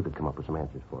that maybe you could come up with some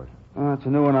answers for us. Well, it's a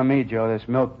new one on me, Joe, this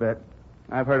milk bet.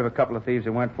 I've heard of a couple of thieves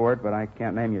that went for it, but I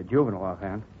can't name you a juvenile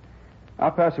offhand.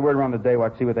 I'll pass the word around the day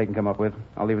watch, see what they can come up with.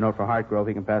 I'll leave a note for Hartgrove.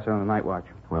 He can pass it on the night watch.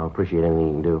 Well, appreciate anything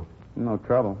you can do. No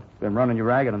trouble. Been running you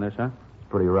ragged on this, huh?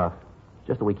 Pretty rough.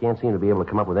 Just that we can't seem to be able to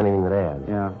come up with anything that adds.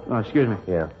 Yeah. Oh, excuse me.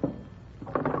 Yeah.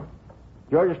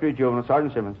 Georgia Street Juvenile,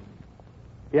 Sergeant Simmons.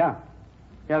 Yeah.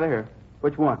 Yeah, they're here.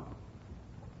 Which one?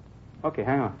 Okay,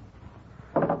 hang on.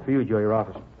 For you, Joe, your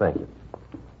office. Thank you.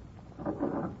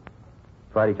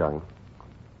 Friday talking.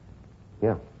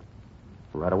 Yeah.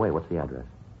 Right away. What's the address?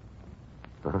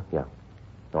 Uh-huh, yeah.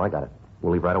 No, I got it.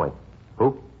 We'll leave right away.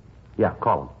 Who? Yeah,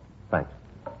 call him. Thanks.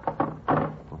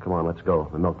 Well, come on, let's go.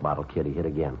 The milk bottle kid, he hit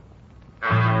again.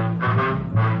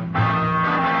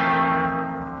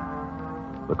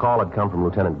 The call had come from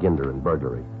Lieutenant Ginder in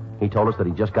burglary. He told us that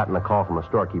he'd just gotten a call from a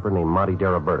storekeeper named Monty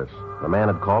Darabertis. The man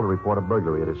had called to report a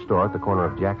burglary at his store at the corner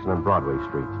of Jackson and Broadway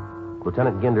Streets.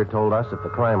 Lieutenant Ginder told us that the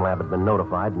crime lab had been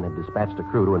notified and had dispatched a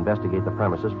crew to investigate the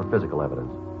premises for physical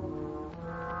evidence.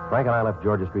 Frank and I left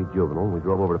Georgia Street Juvenile, and we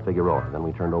drove over to Figueroa. Then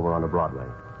we turned over onto Broadway.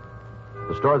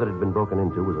 The store that had been broken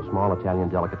into was a small Italian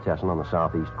delicatessen on the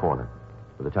southeast corner.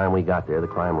 By the time we got there, the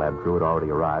crime lab crew had already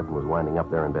arrived and was winding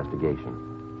up their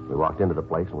investigation. We walked into the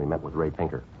place, and we met with Ray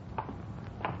Pinker.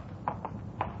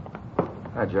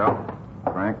 Hi, Joe.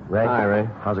 Frank. Ray? Hi, Ray.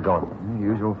 How's it going?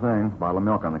 Usual thing. Bottle of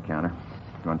milk on the counter.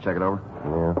 You want to check it over?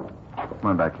 Yeah.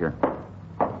 Come on back here.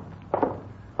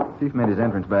 Thief made his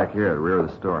entrance back here at the rear of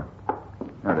the store.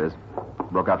 There it is.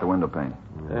 Broke out the window pane.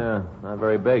 Yeah, not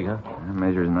very big, huh? It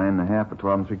measures 9.5 by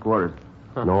 12 3/4.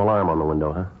 Huh. No alarm on the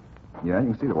window, huh? Yeah,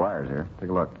 you can see the wires here. Take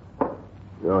a look.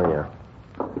 Oh, yeah.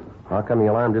 How come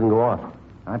the alarm didn't go off?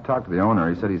 I talked to the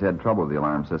owner. He said he's had trouble with the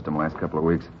alarm system the last couple of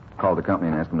weeks. Called the company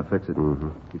and asked them to fix it. Mm-hmm.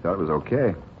 He thought it was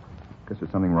okay. Guess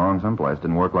there's something wrong someplace.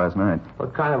 Didn't work last night.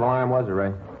 What kind of alarm was it,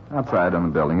 Ray? Outside on the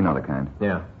building. You know the kind.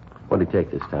 Yeah. What did he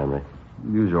take this time, Ray?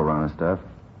 Usual run of stuff.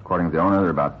 According to the owner, there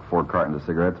are about 4 cartons of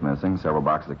cigarettes missing, several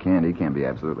boxes of candy. Can't be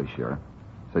absolutely sure.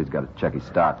 So he's got to check his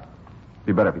stock.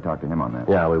 Be better if you talk to him on that.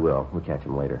 Yeah, we will. We'll catch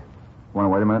him later. Want to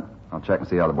wait a minute? I'll check and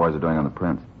see how the boys are doing on the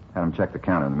prints. Have them check the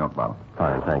counter and the milk bottle.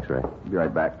 Fine, thanks, Ray. Be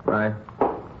right back. Right.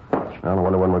 I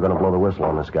wonder when we're going to blow the whistle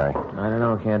on this guy. I don't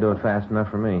know. Can't do it fast enough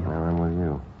for me. Well, I'm with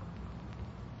you.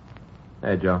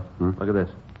 Hey, Joe. Look at this.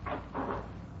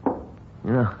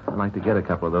 You know, I'd like to get a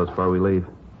couple of those before we leave.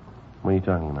 What are you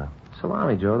talking about?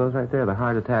 Salami, Joe. Those right there, the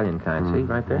hard Italian kind. See,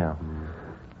 right there? Yeah.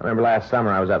 I remember last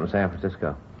summer I was up in San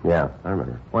Francisco. Yeah, I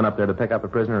remember. Went up there to pick up a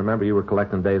prisoner. Remember you were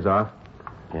collecting days off?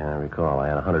 Yeah, I recall. I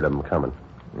had 100 of them coming.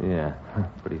 Yeah,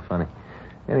 pretty funny.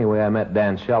 Anyway, I met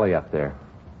Dan Shelley up there.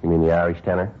 You mean the Irish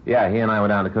tenor? Yeah, he and I went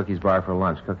down to Cookie's bar for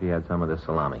lunch. Cookie had some of this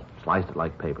salami. Sliced it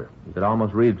like paper. You could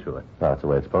almost read through it. Oh, that's the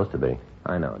way it's supposed to be.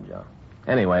 I know, Joe.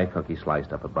 Anyway, Cookie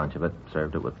sliced up a bunch of it,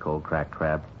 served it with cold cracked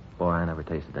crab. Boy, I never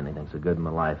tasted anything so good in my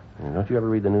life. Don't you ever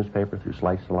read the newspaper through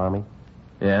sliced salami?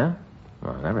 Yeah?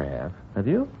 Well, I never have. Have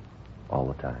you? All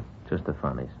the time. Just the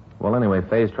funnies. Well, anyway,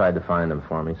 Faye's tried to find them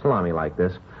for me. Salami like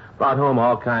this. Brought home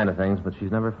all kind of things, but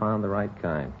she's never found the right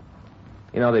kind.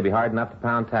 You know, they'd be hard enough to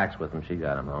pound tacks with them. She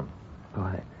got them home.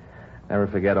 Boy, never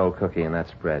forget old Cookie and that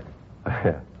spread.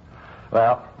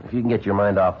 Well, if you can get your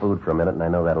mind off food for a minute, and I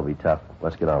know that'll be tough,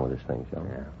 let's get on with this thing, shall we?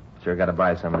 Yeah. Sure got to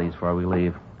buy some of these before we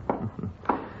leave.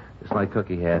 Just like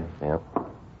Cookie had. Yeah.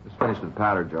 Just finished with the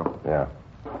powder, Joe. Yeah.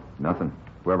 Nothing.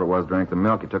 Whoever it was drank the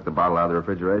milk. He took the bottle out of the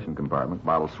refrigeration compartment.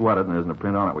 Bottle sweated, and there isn't a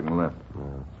print on it we can lift.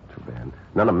 Oh, too bad.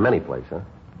 None of them any place, huh?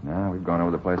 No, we've gone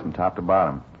over the place from top to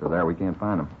bottom. If they're there, we can't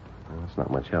find them. Well, that's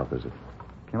not much help, is it?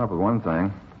 Came up with one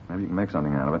thing. Maybe you can make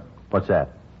something out of it. What's that?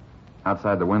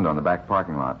 Outside the window in the back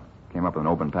parking lot. Came up with an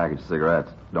open package of cigarettes.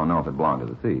 Don't know if it belonged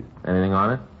to the thief. Anything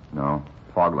on it? No.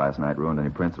 Fog last night ruined any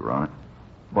prints that were on it.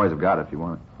 Boys have got it if you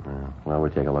want it. Yeah. Well,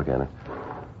 we'll take a look at it.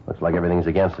 Looks like everything's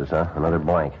against us, huh? Another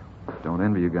blank. Don't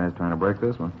envy you guys trying to break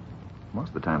this one. Most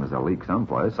of the time there's a leak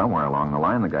someplace. Somewhere along the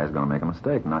line, the guy's going to make a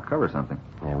mistake and not cover something.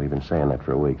 Yeah, we've been saying that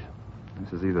for weeks.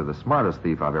 This is either the smartest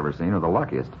thief I've ever seen or the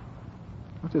luckiest.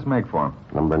 What's this make for him?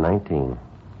 Number 19.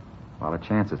 A lot of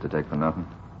chances to take for nothing.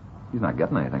 He's not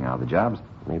getting anything out of the jobs.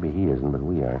 Maybe he isn't, but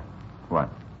we are. What?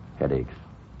 Headaches.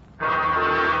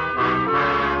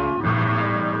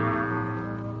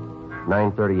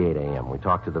 9:38 a.m. We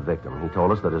talked to the victim. He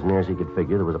told us that as near as he could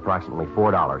figure, there was approximately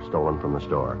 $4 stolen from the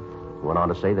store. He went on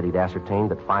to say that he'd ascertained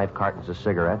that 5 cartons of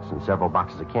cigarettes and several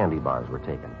boxes of candy bars were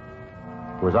taken.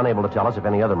 He was unable to tell us if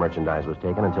any other merchandise was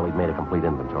taken until he'd made a complete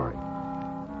inventory.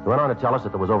 He went on to tell us that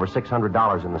there was over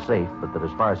 $600 in the safe, but that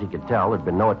as far as he could tell, there'd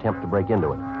been no attempt to break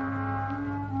into it.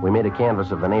 We made a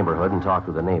canvass of the neighborhood and talked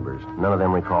with the neighbors. None of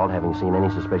them recalled having seen any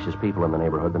suspicious people in the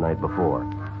neighborhood the night before.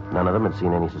 None of them had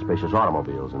seen any suspicious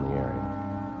automobiles in the area.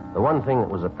 The one thing that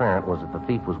was apparent was that the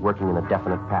thief was working in a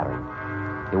definite pattern.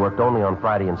 He worked only on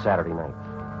Friday and Saturday nights,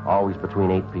 always between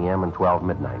 8 p.m. and 12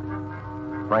 midnight.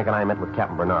 Frank and I met with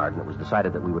Captain Bernard, and it was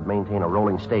decided that we would maintain a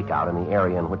rolling stakeout in the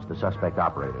area in which the suspect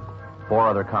operated. 4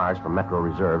 other cars from Metro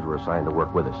Reserves were assigned to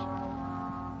work with us.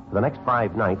 For the next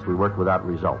 5 nights, we worked without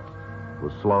result. It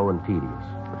was slow and tedious,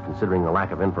 but considering the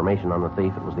lack of information on the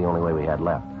thief, it was the only way we had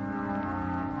left.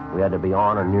 We had to be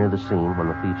on or near the scene when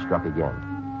the thief struck again.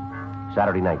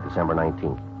 Saturday night, December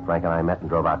 19th, Frank and I met and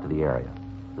drove out to the area.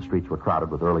 The streets were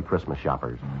crowded with early Christmas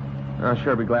shoppers. I'll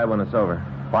sure be glad when it's over.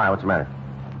 Why? What's the matter?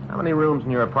 How many rooms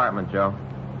in your apartment, Joe?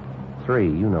 3.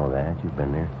 You know that. You've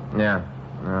been there. Yeah.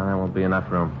 No, that won't be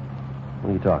enough room.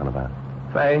 What are you talking about?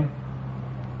 Faye?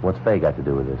 What's Faye got to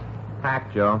do with this?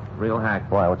 Hack, Joe. Real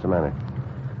hack. Why? What's the matter?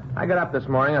 I got up this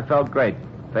morning. I felt great.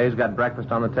 Faye's got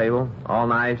breakfast on the table. All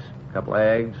nice. A couple of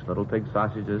eggs, little pig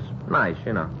sausages. Nice,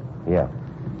 you know. Yeah.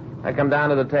 I come down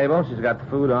to the table. She's got the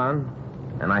food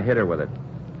on, and I hit her with it.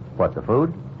 What, the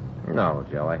food? No,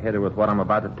 Joe. I hit her with what I'm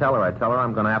about to tell her. I tell her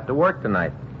I'm going to have to work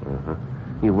tonight.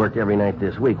 Mm-hmm. You worked every night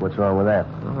this week. What's wrong with that?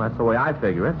 Well, that's the way I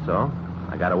figure it, so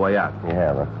I got a way out. You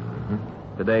have, huh?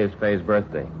 Mm-hmm. Today is Faye's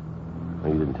birthday.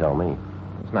 Well, you didn't tell me.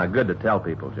 It's not good to tell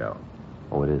people, Joe.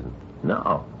 Oh, it isn't?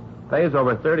 No. Faye's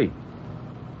over 30.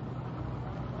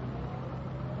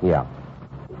 Yeah.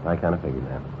 I kind of figured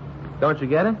that. Don't you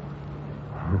get it?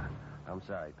 I'm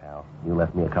sorry, pal. You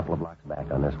left me a couple of blocks back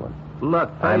on this one.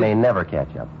 Look, I may never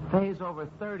catch up. Faye's over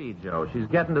 30, Joe. She's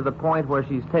getting to the point where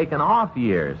she's taken off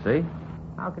years, see?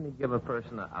 How can you give a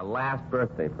person a last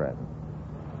birthday present?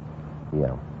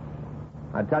 Yeah.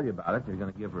 I tell you about it, you're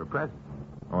going to give her a present.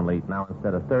 Only now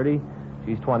instead of 30,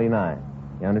 she's 29.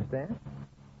 You understand?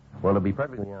 Well, to be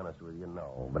perfectly honest with you,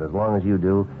 no. But as long as you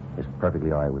do, it's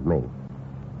perfectly all right with me.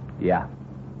 Yeah.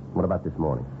 What about this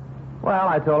morning? Well,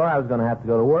 I told her I was going to have to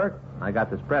go to work. I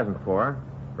got this present for her.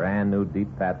 Brand new deep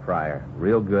fat fryer.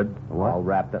 Real good. What? All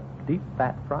wrapped up. Deep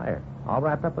fat fryer. All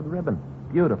wrapped up with ribbon.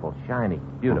 Beautiful, shiny,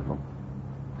 beautiful.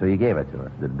 So you gave it to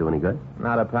her. Did it do any good?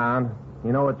 Not a pound.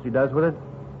 You know what she does with it?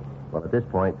 Well, at this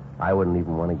point, I wouldn't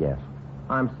even want to guess.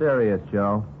 I'm serious,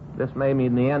 Joe. This may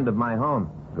mean the end of my home.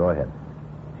 Go ahead.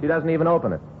 She doesn't even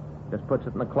open it. Just puts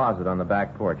it in the closet on the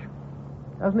back porch.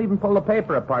 Doesn't even pull the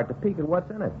paper apart to peek at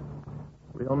what's in it.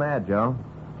 Real mad, Joe.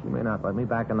 She may not let me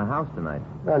back in the house tonight.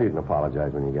 Well, you can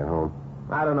apologize when you get home.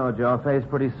 I don't know, Joe. Faye's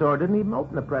pretty sore. Didn't even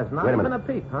open the present. Not Wait a even minute. a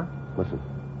peek, huh? Listen.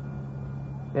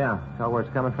 Yeah. Tell where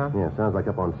it's coming from? Yeah, sounds like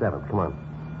up on 7th. Come on.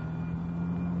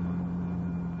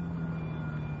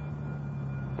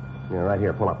 Yeah, right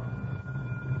here. Pull up.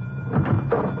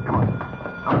 Come on.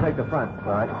 I'll take the front.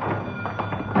 All right.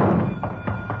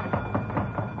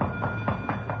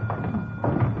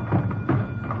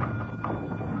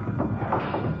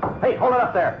 Hey, hold it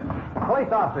up there.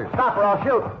 Police officer, stop or I'll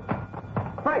shoot.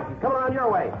 Frank, he's coming around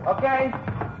your way. Okay.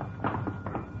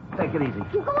 Take it easy.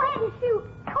 You go ahead and shoot.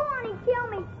 Go on and kill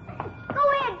me. Go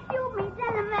ahead and shoot me. It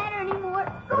doesn't matter anymore.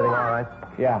 Go Everything on. all right?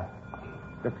 Yeah.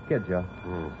 Just a kid, Joe.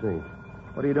 See.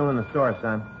 What are you doing in the store,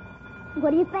 son? What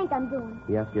do you think I'm doing?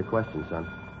 He asked you a question, son.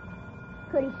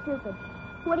 Pretty stupid.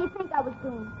 What do you think I was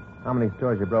doing? How many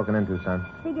stores you broken into, son?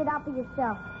 Figure it out for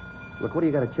yourself. Look, what do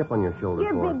you got a chip on your shoulder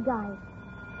You're for? big guys.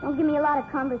 Don't give me a lot of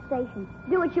conversation.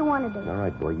 Do what you want to do. All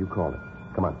right, boy, you called it.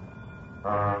 Come on.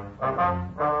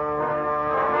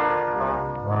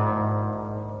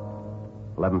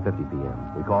 11:50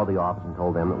 p.m. We called the office and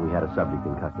told them that we had a subject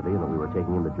in custody and that we were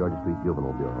taking him to Georgia Street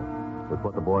Juvenile Bureau. We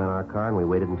put the boy in our car and we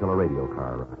waited until a radio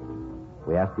car arrived.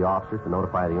 We asked the officers to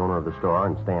notify the owner of the store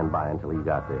and stand by until he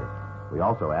got there. We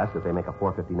also asked that they make a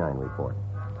 459 report.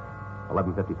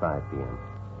 11:55 p.m.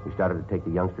 We started to take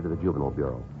the youngster to the Juvenile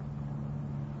Bureau.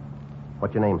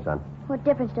 What's your name, son? What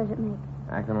difference does it make?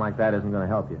 Acting like that isn't going to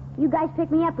help you. You guys pick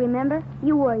me up, remember?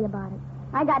 You worry about it.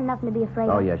 I got nothing to be afraid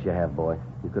Oh, of. yes, you have, boy.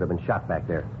 You could have been shot back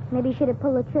there. Maybe you should have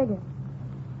pulled the trigger.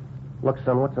 Look,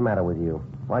 son, what's the matter with you?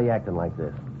 Why are you acting like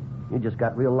this? You just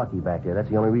got real lucky back there. That's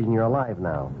the only reason you're alive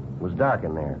now. It was dark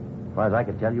in there. As far as I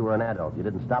could tell, you were an adult. You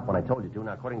didn't stop when I told you to.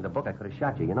 Now, according to the book, I could have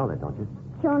shot you. You know that, don't you?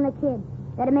 Killing the kid.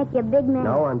 That'd make you a big man.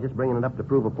 No, I'm just bringing it up to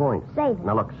prove a point. Save it.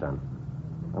 Now, look, son.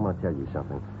 I'm going to tell you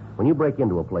something. When you break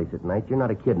into a place at night, you're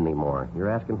not a kid anymore. You're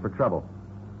asking for trouble.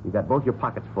 You got both your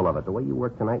pockets full of it. The way you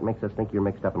work tonight makes us think you're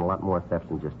mixed up in a lot more thefts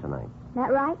than just tonight.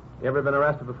 That right? You ever been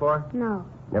arrested before? No.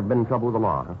 Never been in trouble with the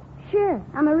law, huh? Sure.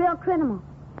 I'm a real criminal.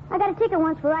 I got a ticket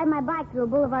once for riding my bike through a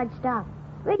boulevard stop.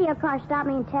 Radio car stopped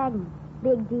me and tagged me.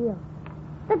 Big deal.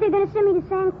 But they're going to send me to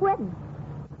San Quentin.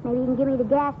 Maybe you can give me the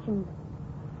gas change.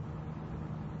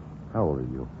 How old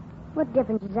are you? What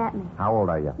difference does that make? How old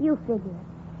are you? You figure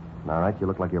it. All right, you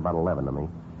look like you're about 11 to me.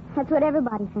 That's what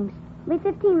everybody thinks. I'll be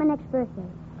 15 my next birthday.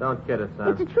 Don't kid us, son.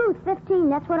 It's the truth. 15.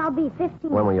 That's what I'll be.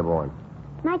 15. When were you born?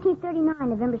 1939,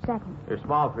 November 2nd. You're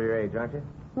small for your age, aren't you?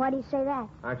 Why do you say that?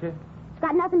 Aren't you? It's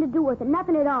got nothing to do with it.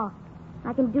 Nothing at all.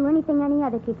 I can do anything any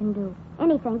other kid can do.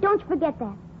 Anything. Don't you forget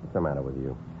that. What's the matter with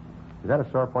you? Is that a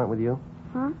sore point with you?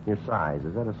 Huh? Your size,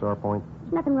 is that a sore point?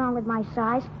 There's nothing wrong with my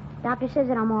size. Doctor says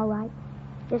that I'm all right.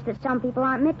 Just that some people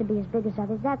aren't meant to be as big as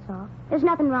others, that's all. There's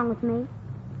nothing wrong with me.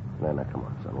 No, come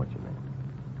on, son. What's your name?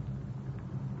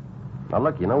 Now,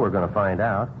 look, you know we're going to find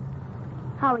out.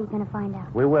 How are you going to find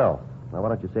out? We will. Now, why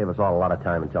don't you save us all a lot of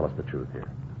time and tell us the truth here?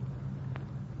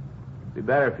 Be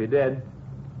better if you did.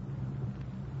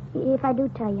 If I do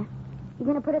tell you. You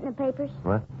going to put it in the papers?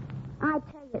 What? I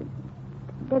tell you,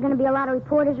 there are going to be a lot of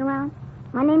reporters around.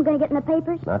 My name going to get in the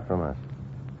papers? Not from us.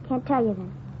 Can't tell you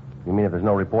then. You mean if there's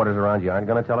no reporters around, you aren't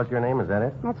going to tell us your name? Is that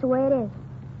it? That's the way it is.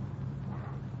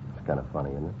 It's kind of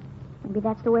funny, isn't it? Maybe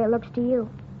that's the way it looks to you.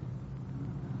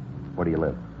 Where do you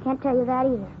live? Can't tell you that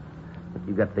either. But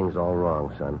you got things all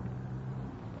wrong, son.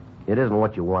 It isn't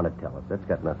what you want to tell us. That's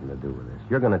got nothing to do with this.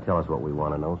 You're going to tell us what we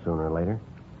want to know sooner or later.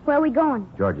 Where are we going?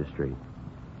 Georgia Street.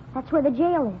 That's where the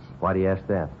jail is. Why do you ask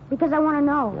that? Because I want to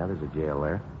know. Yeah, there's a jail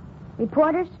there.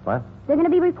 Reporters? What? They're going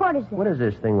to be reporters there. What is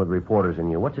this thing with reporters and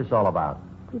you? What's this all about?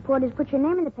 Reporters put your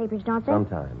name in the papers, don't they?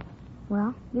 Sometimes.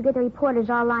 Well, you get the reporters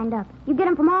all lined up. You get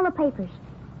them from all the papers.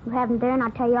 You have them there, and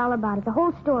I'll tell you all about it, the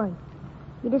whole story.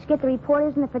 You just get the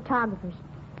reporters and the photographers.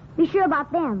 Be sure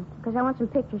about them, because I want some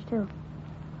pictures, too.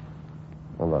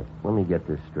 Well, look, let me get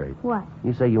this straight. What?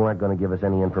 You say you aren't going to give us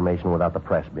any information without the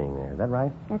press being there. Is that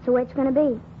right? That's the way it's going to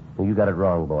be. Well, you got it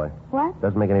wrong, boy. What?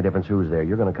 Doesn't make any difference who's there.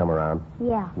 You're going to come around.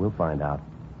 Yeah. We'll find out.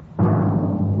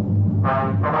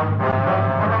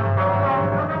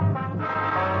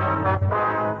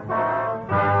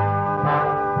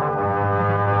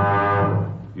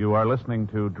 You are listening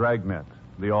to Dragnet,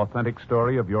 the authentic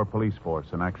story of your police force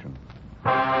in action.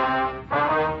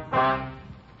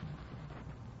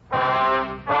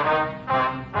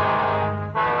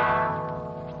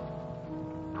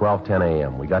 12:10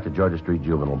 a.m. We got to Georgia Street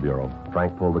Juvenile Bureau.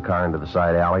 Frank pulled the car into the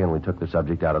side alley, and we took the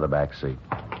subject out of the back seat.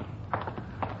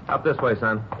 Up this way,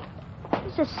 son.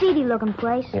 It's a seedy-looking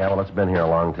place. Yeah, well, it's been here a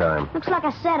long time. Looks like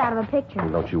a set out of a picture.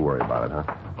 Don't you worry about it, huh?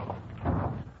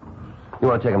 You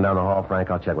want to take him down the hall,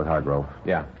 Frank? I'll check with Hargrove.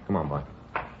 Yeah. Come on, boy.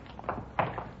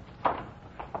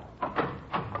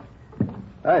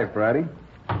 Hi, Friday.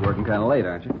 Working kind of late,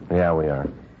 aren't you? Yeah, we are.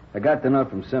 I got the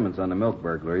note from Simmons on the milk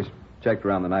burglaries. Checked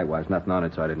around the night watch. Nothing on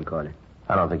it, so I didn't call you.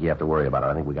 I don't think you have to worry about it.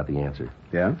 I think we got the answer.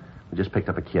 Yeah? We just picked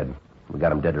up a kid. We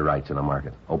got him dead to rights in the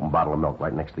market. Open bottle of milk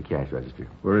right next to the cash register.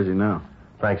 Where is he now?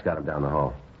 Frank's got him down the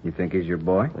hall. You think he's your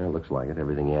boy? Yeah, looks like it.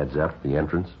 Everything adds up. The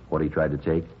entrance, what he tried to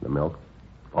take, the milk.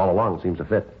 All along seems to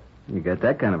fit. You got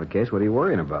that kind of a case. What are you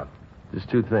worrying about? Just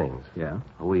two things. Yeah?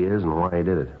 Who he is and why he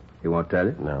did it. He won't tell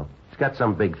you? No. He's got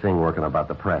some big thing working about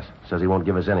the press. Says he won't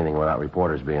give us anything without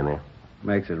reporters being there.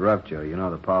 Makes it rough, Joe. You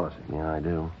know the policy. Yeah, I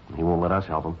do. He won't let us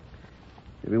help him.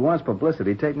 If he wants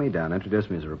publicity, take me down. Introduce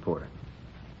me as a reporter.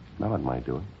 Well, it might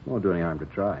do it. Won't do any harm to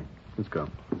try. Let's go.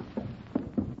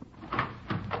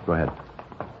 Go ahead.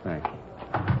 Thanks.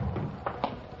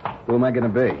 Who am I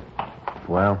going to be?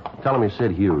 Well, tell him you're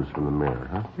Sid Hughes from the Mirror,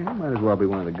 huh? Yeah, might as well be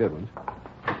one of the good ones.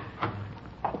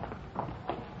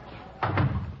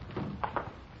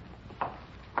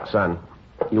 Son,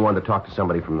 you wanted to talk to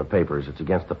somebody from the papers. It's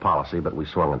against the policy, but we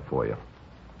swung it for you.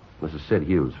 This is Sid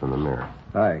Hughes from the Mirror.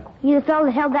 Hi. You the fellow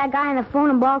that held that guy on the phone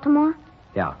in Baltimore?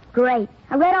 Yeah. Great.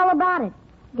 I read all about it.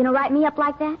 You gonna write me up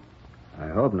like that? I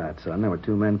hope not, son. There were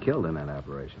 2 men killed in that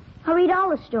operation. I read all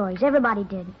the stories. Everybody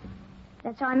did.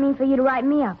 That's how I mean for you to write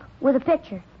me up. With a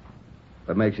picture.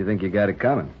 What makes you think you got it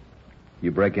coming?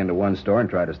 You break into one store and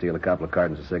try to steal a couple of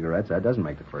cartons of cigarettes. That doesn't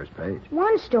make the first page.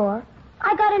 One store?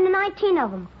 I got into 19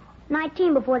 of them.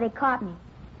 19 before they caught me.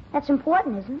 That's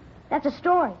important, isn't it? That's a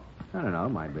story. I don't know, it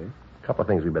might be. A couple of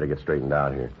things we better get straightened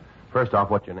out here. First off,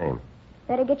 what's your name?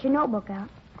 Better get your notebook out.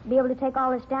 Be able to take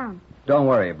all this down. Don't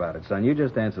worry about it, son. You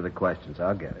just answer the questions.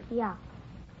 I'll get it. Yeah.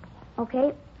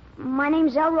 Okay. My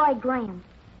name's Elroy Graham.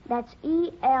 That's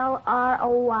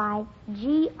ELROYGRAHAM.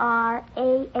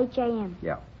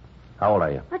 Yeah. How old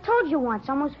are you? I told you once,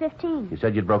 almost 15. You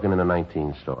said you'd broken into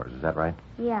 19 stores. Is that right?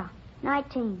 Yeah,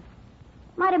 19.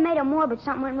 Might have made it more, but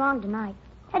something went wrong tonight.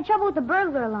 Had trouble with the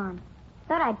burglar alarm.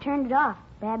 Thought I'd turned it off.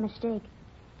 Bad mistake.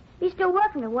 Be still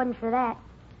working if it wasn't for that.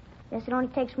 Guess it only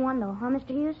takes one, though, huh, Mr.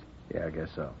 Hughes? Yeah, I guess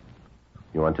so.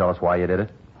 You want to tell us why you did it?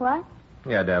 What?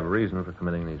 You had to have a reason for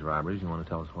committing these robberies. You want to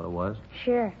tell us what it was?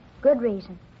 Sure. Good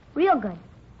reason. Real good.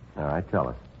 All right, tell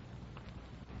us.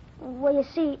 Well, you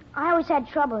see, I always had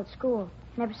trouble at school.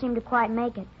 Never seemed to quite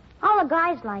make it. All the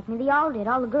guys liked me. They all did.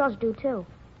 All the girls do, too.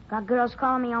 Got girls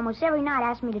calling me almost every night,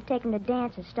 asking me to take them to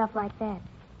dances, stuff like that.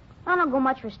 I don't go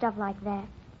much for stuff like that.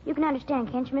 You can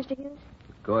understand, can't you, Mr. Hughes?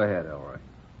 Go ahead, Elroy.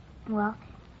 Well,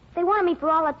 they wanted me for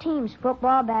all the teams,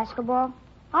 football, basketball.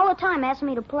 All the time asking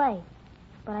me to play.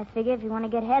 But I figure if you want to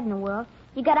get ahead in the world,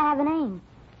 you got to have an aim.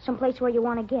 Someplace where you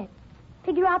want to get.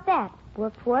 Figure out that.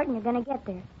 Work for it, and you're going to get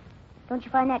there. Don't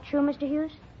you find that true, Mr.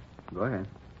 Hughes? Go ahead.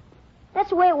 That's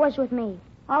the way it was with me.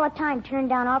 All the time turned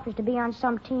down offers to be on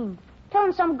some team.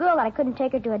 Telling some girl that I couldn't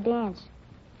take her to a dance.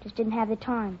 Just didn't have the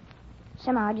time.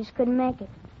 Somehow I just couldn't make it.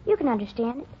 You can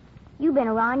understand it. You've been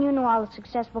around. You know all the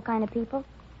successful kind of people.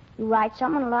 You write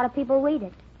something and a lot of people read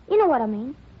it. You know what I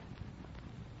mean.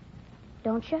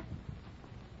 Don't you?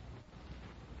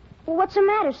 Well, what's the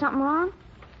matter? Something wrong?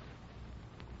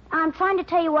 I'm trying to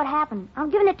tell you what happened. I'm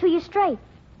giving it to you straight.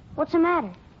 What's the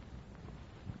matter?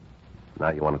 Now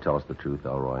you want to tell us the truth,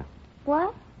 Elroy.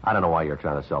 What? I don't know why you're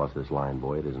trying to sell us this line,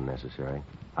 boy. It isn't necessary.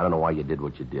 I don't know why you did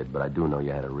what you did, but I do know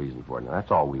you had a reason for it. Now,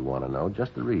 that's all we want to know,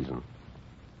 just the reason.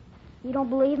 You don't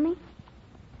believe me?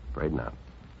 Afraid not.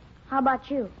 How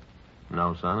about you?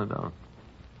 No, son, I don't.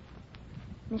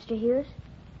 Mr. Hughes?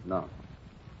 No.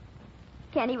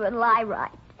 Can't even lie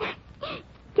right.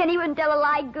 Can't even tell a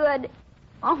lie good.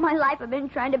 All my life I've been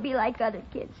trying to be like other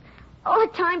kids. All the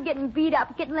time getting beat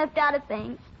up, getting left out of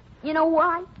things. You know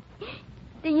why?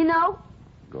 Do you know?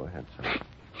 Go ahead, son.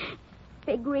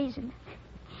 Big reason.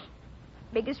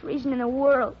 Biggest reason in the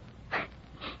world.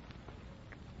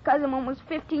 Because I'm almost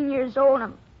 15 years old.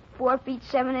 I'm 4 feet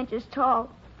 7 inches tall.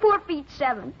 4 feet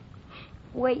 7.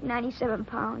 Weight 97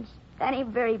 pounds. That ain't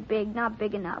very big, not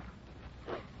big enough.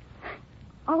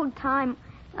 All the time,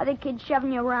 other kids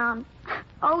shoving you around.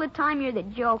 All the time you're the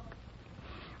joke.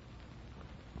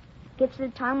 Gets to the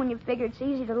time when you figure it's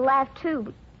easy to laugh,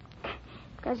 too.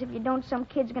 Because if you don't, some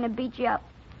kid's going to beat you up.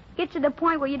 Gets to the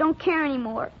point where you don't care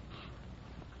anymore.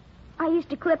 I used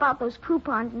to clip out those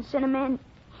coupons and send them in.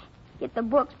 Get the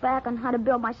books back on how to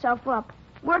build myself up.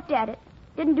 Worked at it.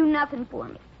 Didn't do nothing for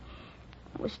me.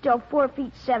 I was still 4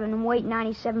 feet 7 and weight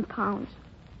 97 pounds.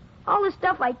 All the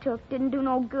stuff I took didn't do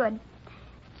no good.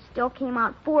 Still came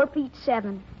out 4 feet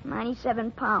 7,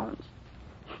 97 pounds.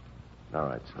 All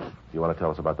right, son. You want to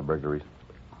tell us about the burglaries?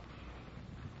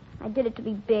 I did it to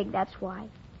be big, that's why.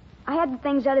 I had the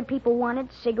things other people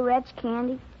wanted, cigarettes,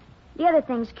 candy, the other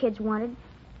things kids wanted.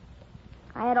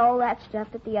 I had all that stuff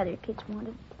that the other kids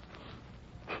wanted.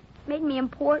 Made me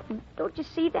important. Don't you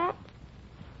see that?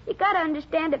 You gotta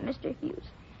understand it, Mr. Hughes.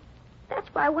 That's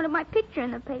why I wanted my picture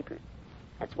in the paper.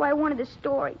 That's why I wanted the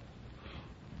story.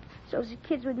 So the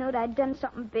kids would know that I'd done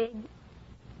something big.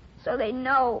 So they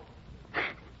know.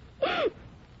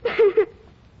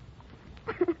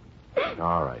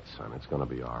 All right, son. It's going to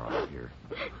be all right here.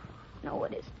 No,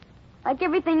 it isn't. Like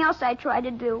everything else I tried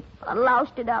to do, I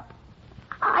loused it up.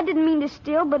 I didn't mean to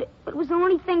steal, but it was the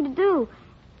only thing to do.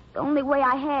 The only way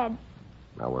I had.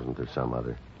 Now, wasn't there some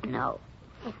other? No.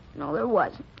 No, there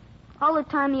wasn't. All the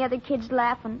time the other kids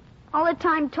laughing. All the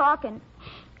time talking.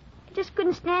 I just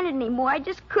couldn't stand it anymore. I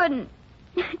just couldn't.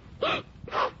 Here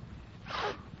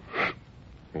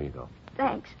you go.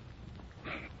 Thanks.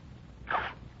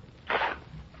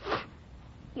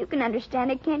 You can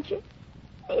understand it, can't you?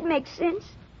 It makes sense.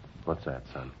 What's that,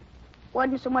 son?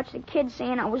 Wasn't so much the kids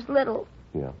saying I was little.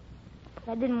 Yeah.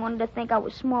 But I didn't want them to think I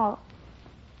was small.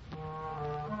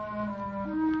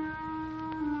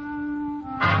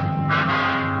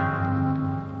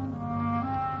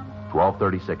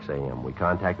 "12:36 a.m. We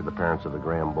contacted the parents of the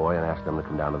Graham boy and asked them to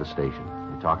come down to the station.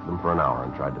 We talked to them for an hour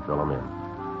and tried to fill them in.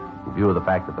 In view of the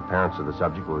fact that the parents of the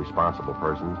subject were responsible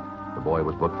persons, the boy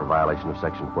was booked for violation of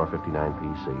Section 459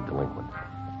 PC, delinquent,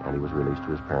 and he was released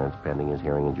to his parents pending his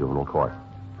hearing in juvenile court.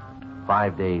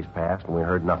 5 days passed, and we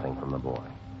heard nothing from the boy.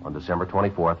 On December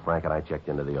 24th, Frank and I checked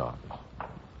into the office.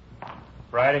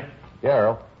 Friday? Yeah,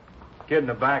 Earl. Kid in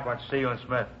the back wants to see you and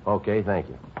Smith. Okay, thank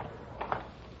you.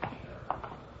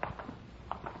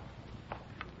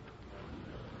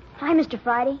 Hi, Mr.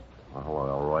 Friday. Well, hello,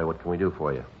 Elroy. What can we do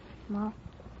for you? Well,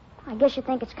 I guess you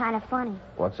think it's kind of funny.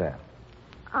 What's that?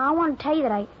 I want to tell you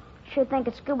that I sure think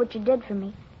it's good what you did for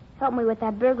me. Helped me with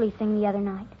that burglary thing the other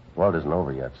night. Well, it isn't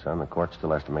over yet, son. The court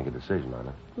still has to make a decision on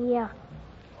it. Yeah.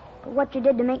 But what you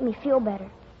did to make me feel better.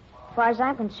 As far as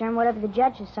I'm concerned, whatever the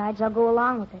judge decides, I'll go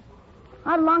along with it.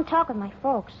 I had a long talk with my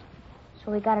folks.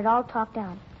 So we got it all talked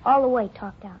out. All the way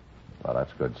talked out. Well,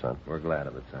 that's good, son. We're glad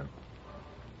of it, son.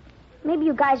 Maybe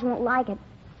you guys won't like it.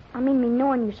 I mean, me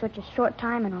knowing you such a short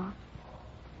time and all.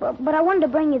 But I wanted to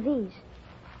bring you these.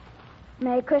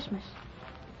 Merry Christmas.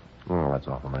 Oh, that's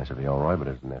awful nice of you, Elroy, but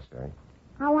it isn't necessary.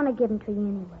 I want to give them to you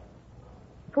anyway.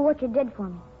 For what you did for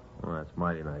me. Well, that's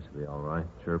mighty nice of you, Elroy.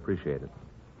 Sure appreciate it.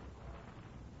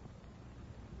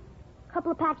 A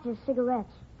couple of packages of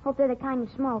cigarettes. Hope they're the kind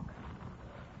you smoke.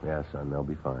 Yeah, son, they'll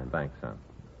be fine. Thanks, son.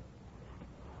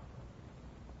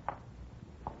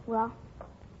 Well,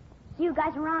 see you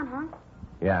guys around, huh?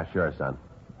 Yeah, sure, son.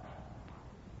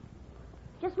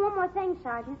 Just one more thing,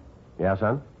 Sergeant. Yeah,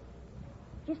 son?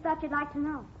 Just thought you'd like to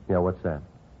know. Yeah, what's that?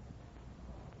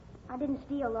 I didn't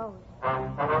steal those.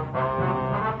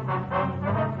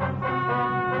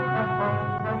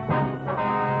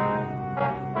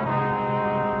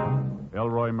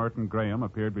 Elroy Merton Graham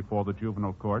appeared before the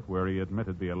juvenile court where he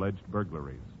admitted the alleged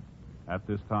burglaries. At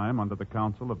this time, under the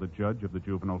counsel of the judge of the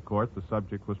juvenile court, the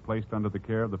subject was placed under the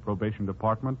care of the probation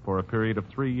department for a period of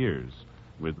 3 years,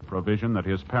 with the provision that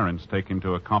his parents take him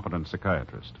to a competent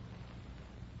psychiatrist.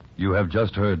 You have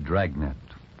just heard Dragnet,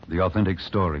 the authentic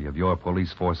story of your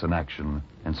police force in action,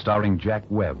 and starring Jack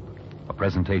Webb, a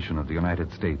presentation of the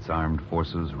United States Armed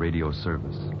Forces Radio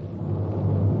Service.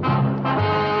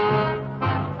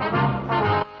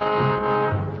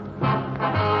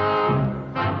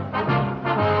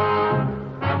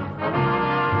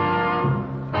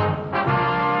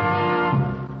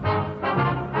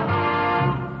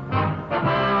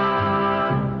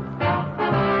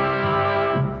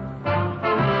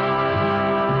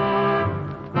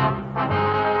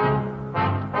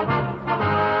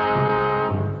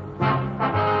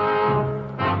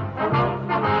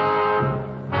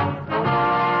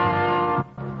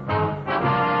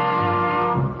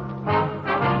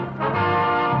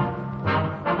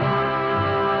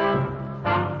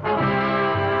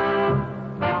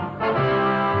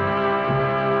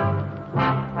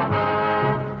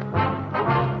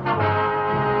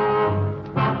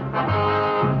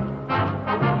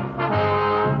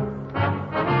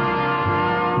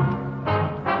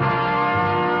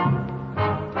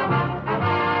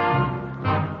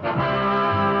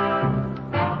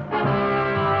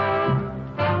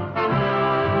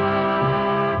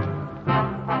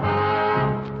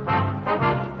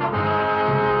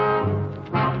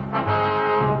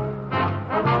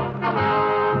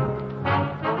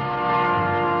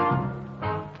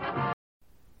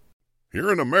 Here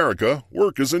in America,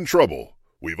 work is in trouble.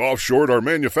 We've offshored our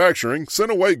manufacturing, sent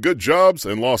away good jobs,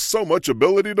 and lost so much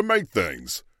ability to make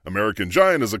things. American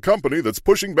Giant is a company that's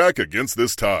pushing back against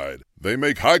this tide. They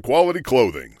make high-quality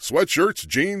clothing, sweatshirts,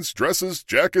 jeans, dresses,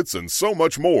 jackets, and so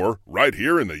much more right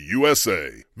here in the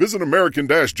USA. Visit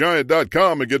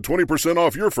American-Giant.com and get 20%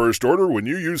 off your first order when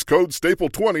you use code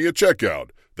STAPLE20 at checkout.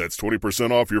 That's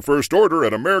 20% off your first order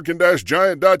at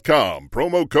American-Giant.com,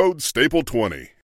 promo code STAPLE20.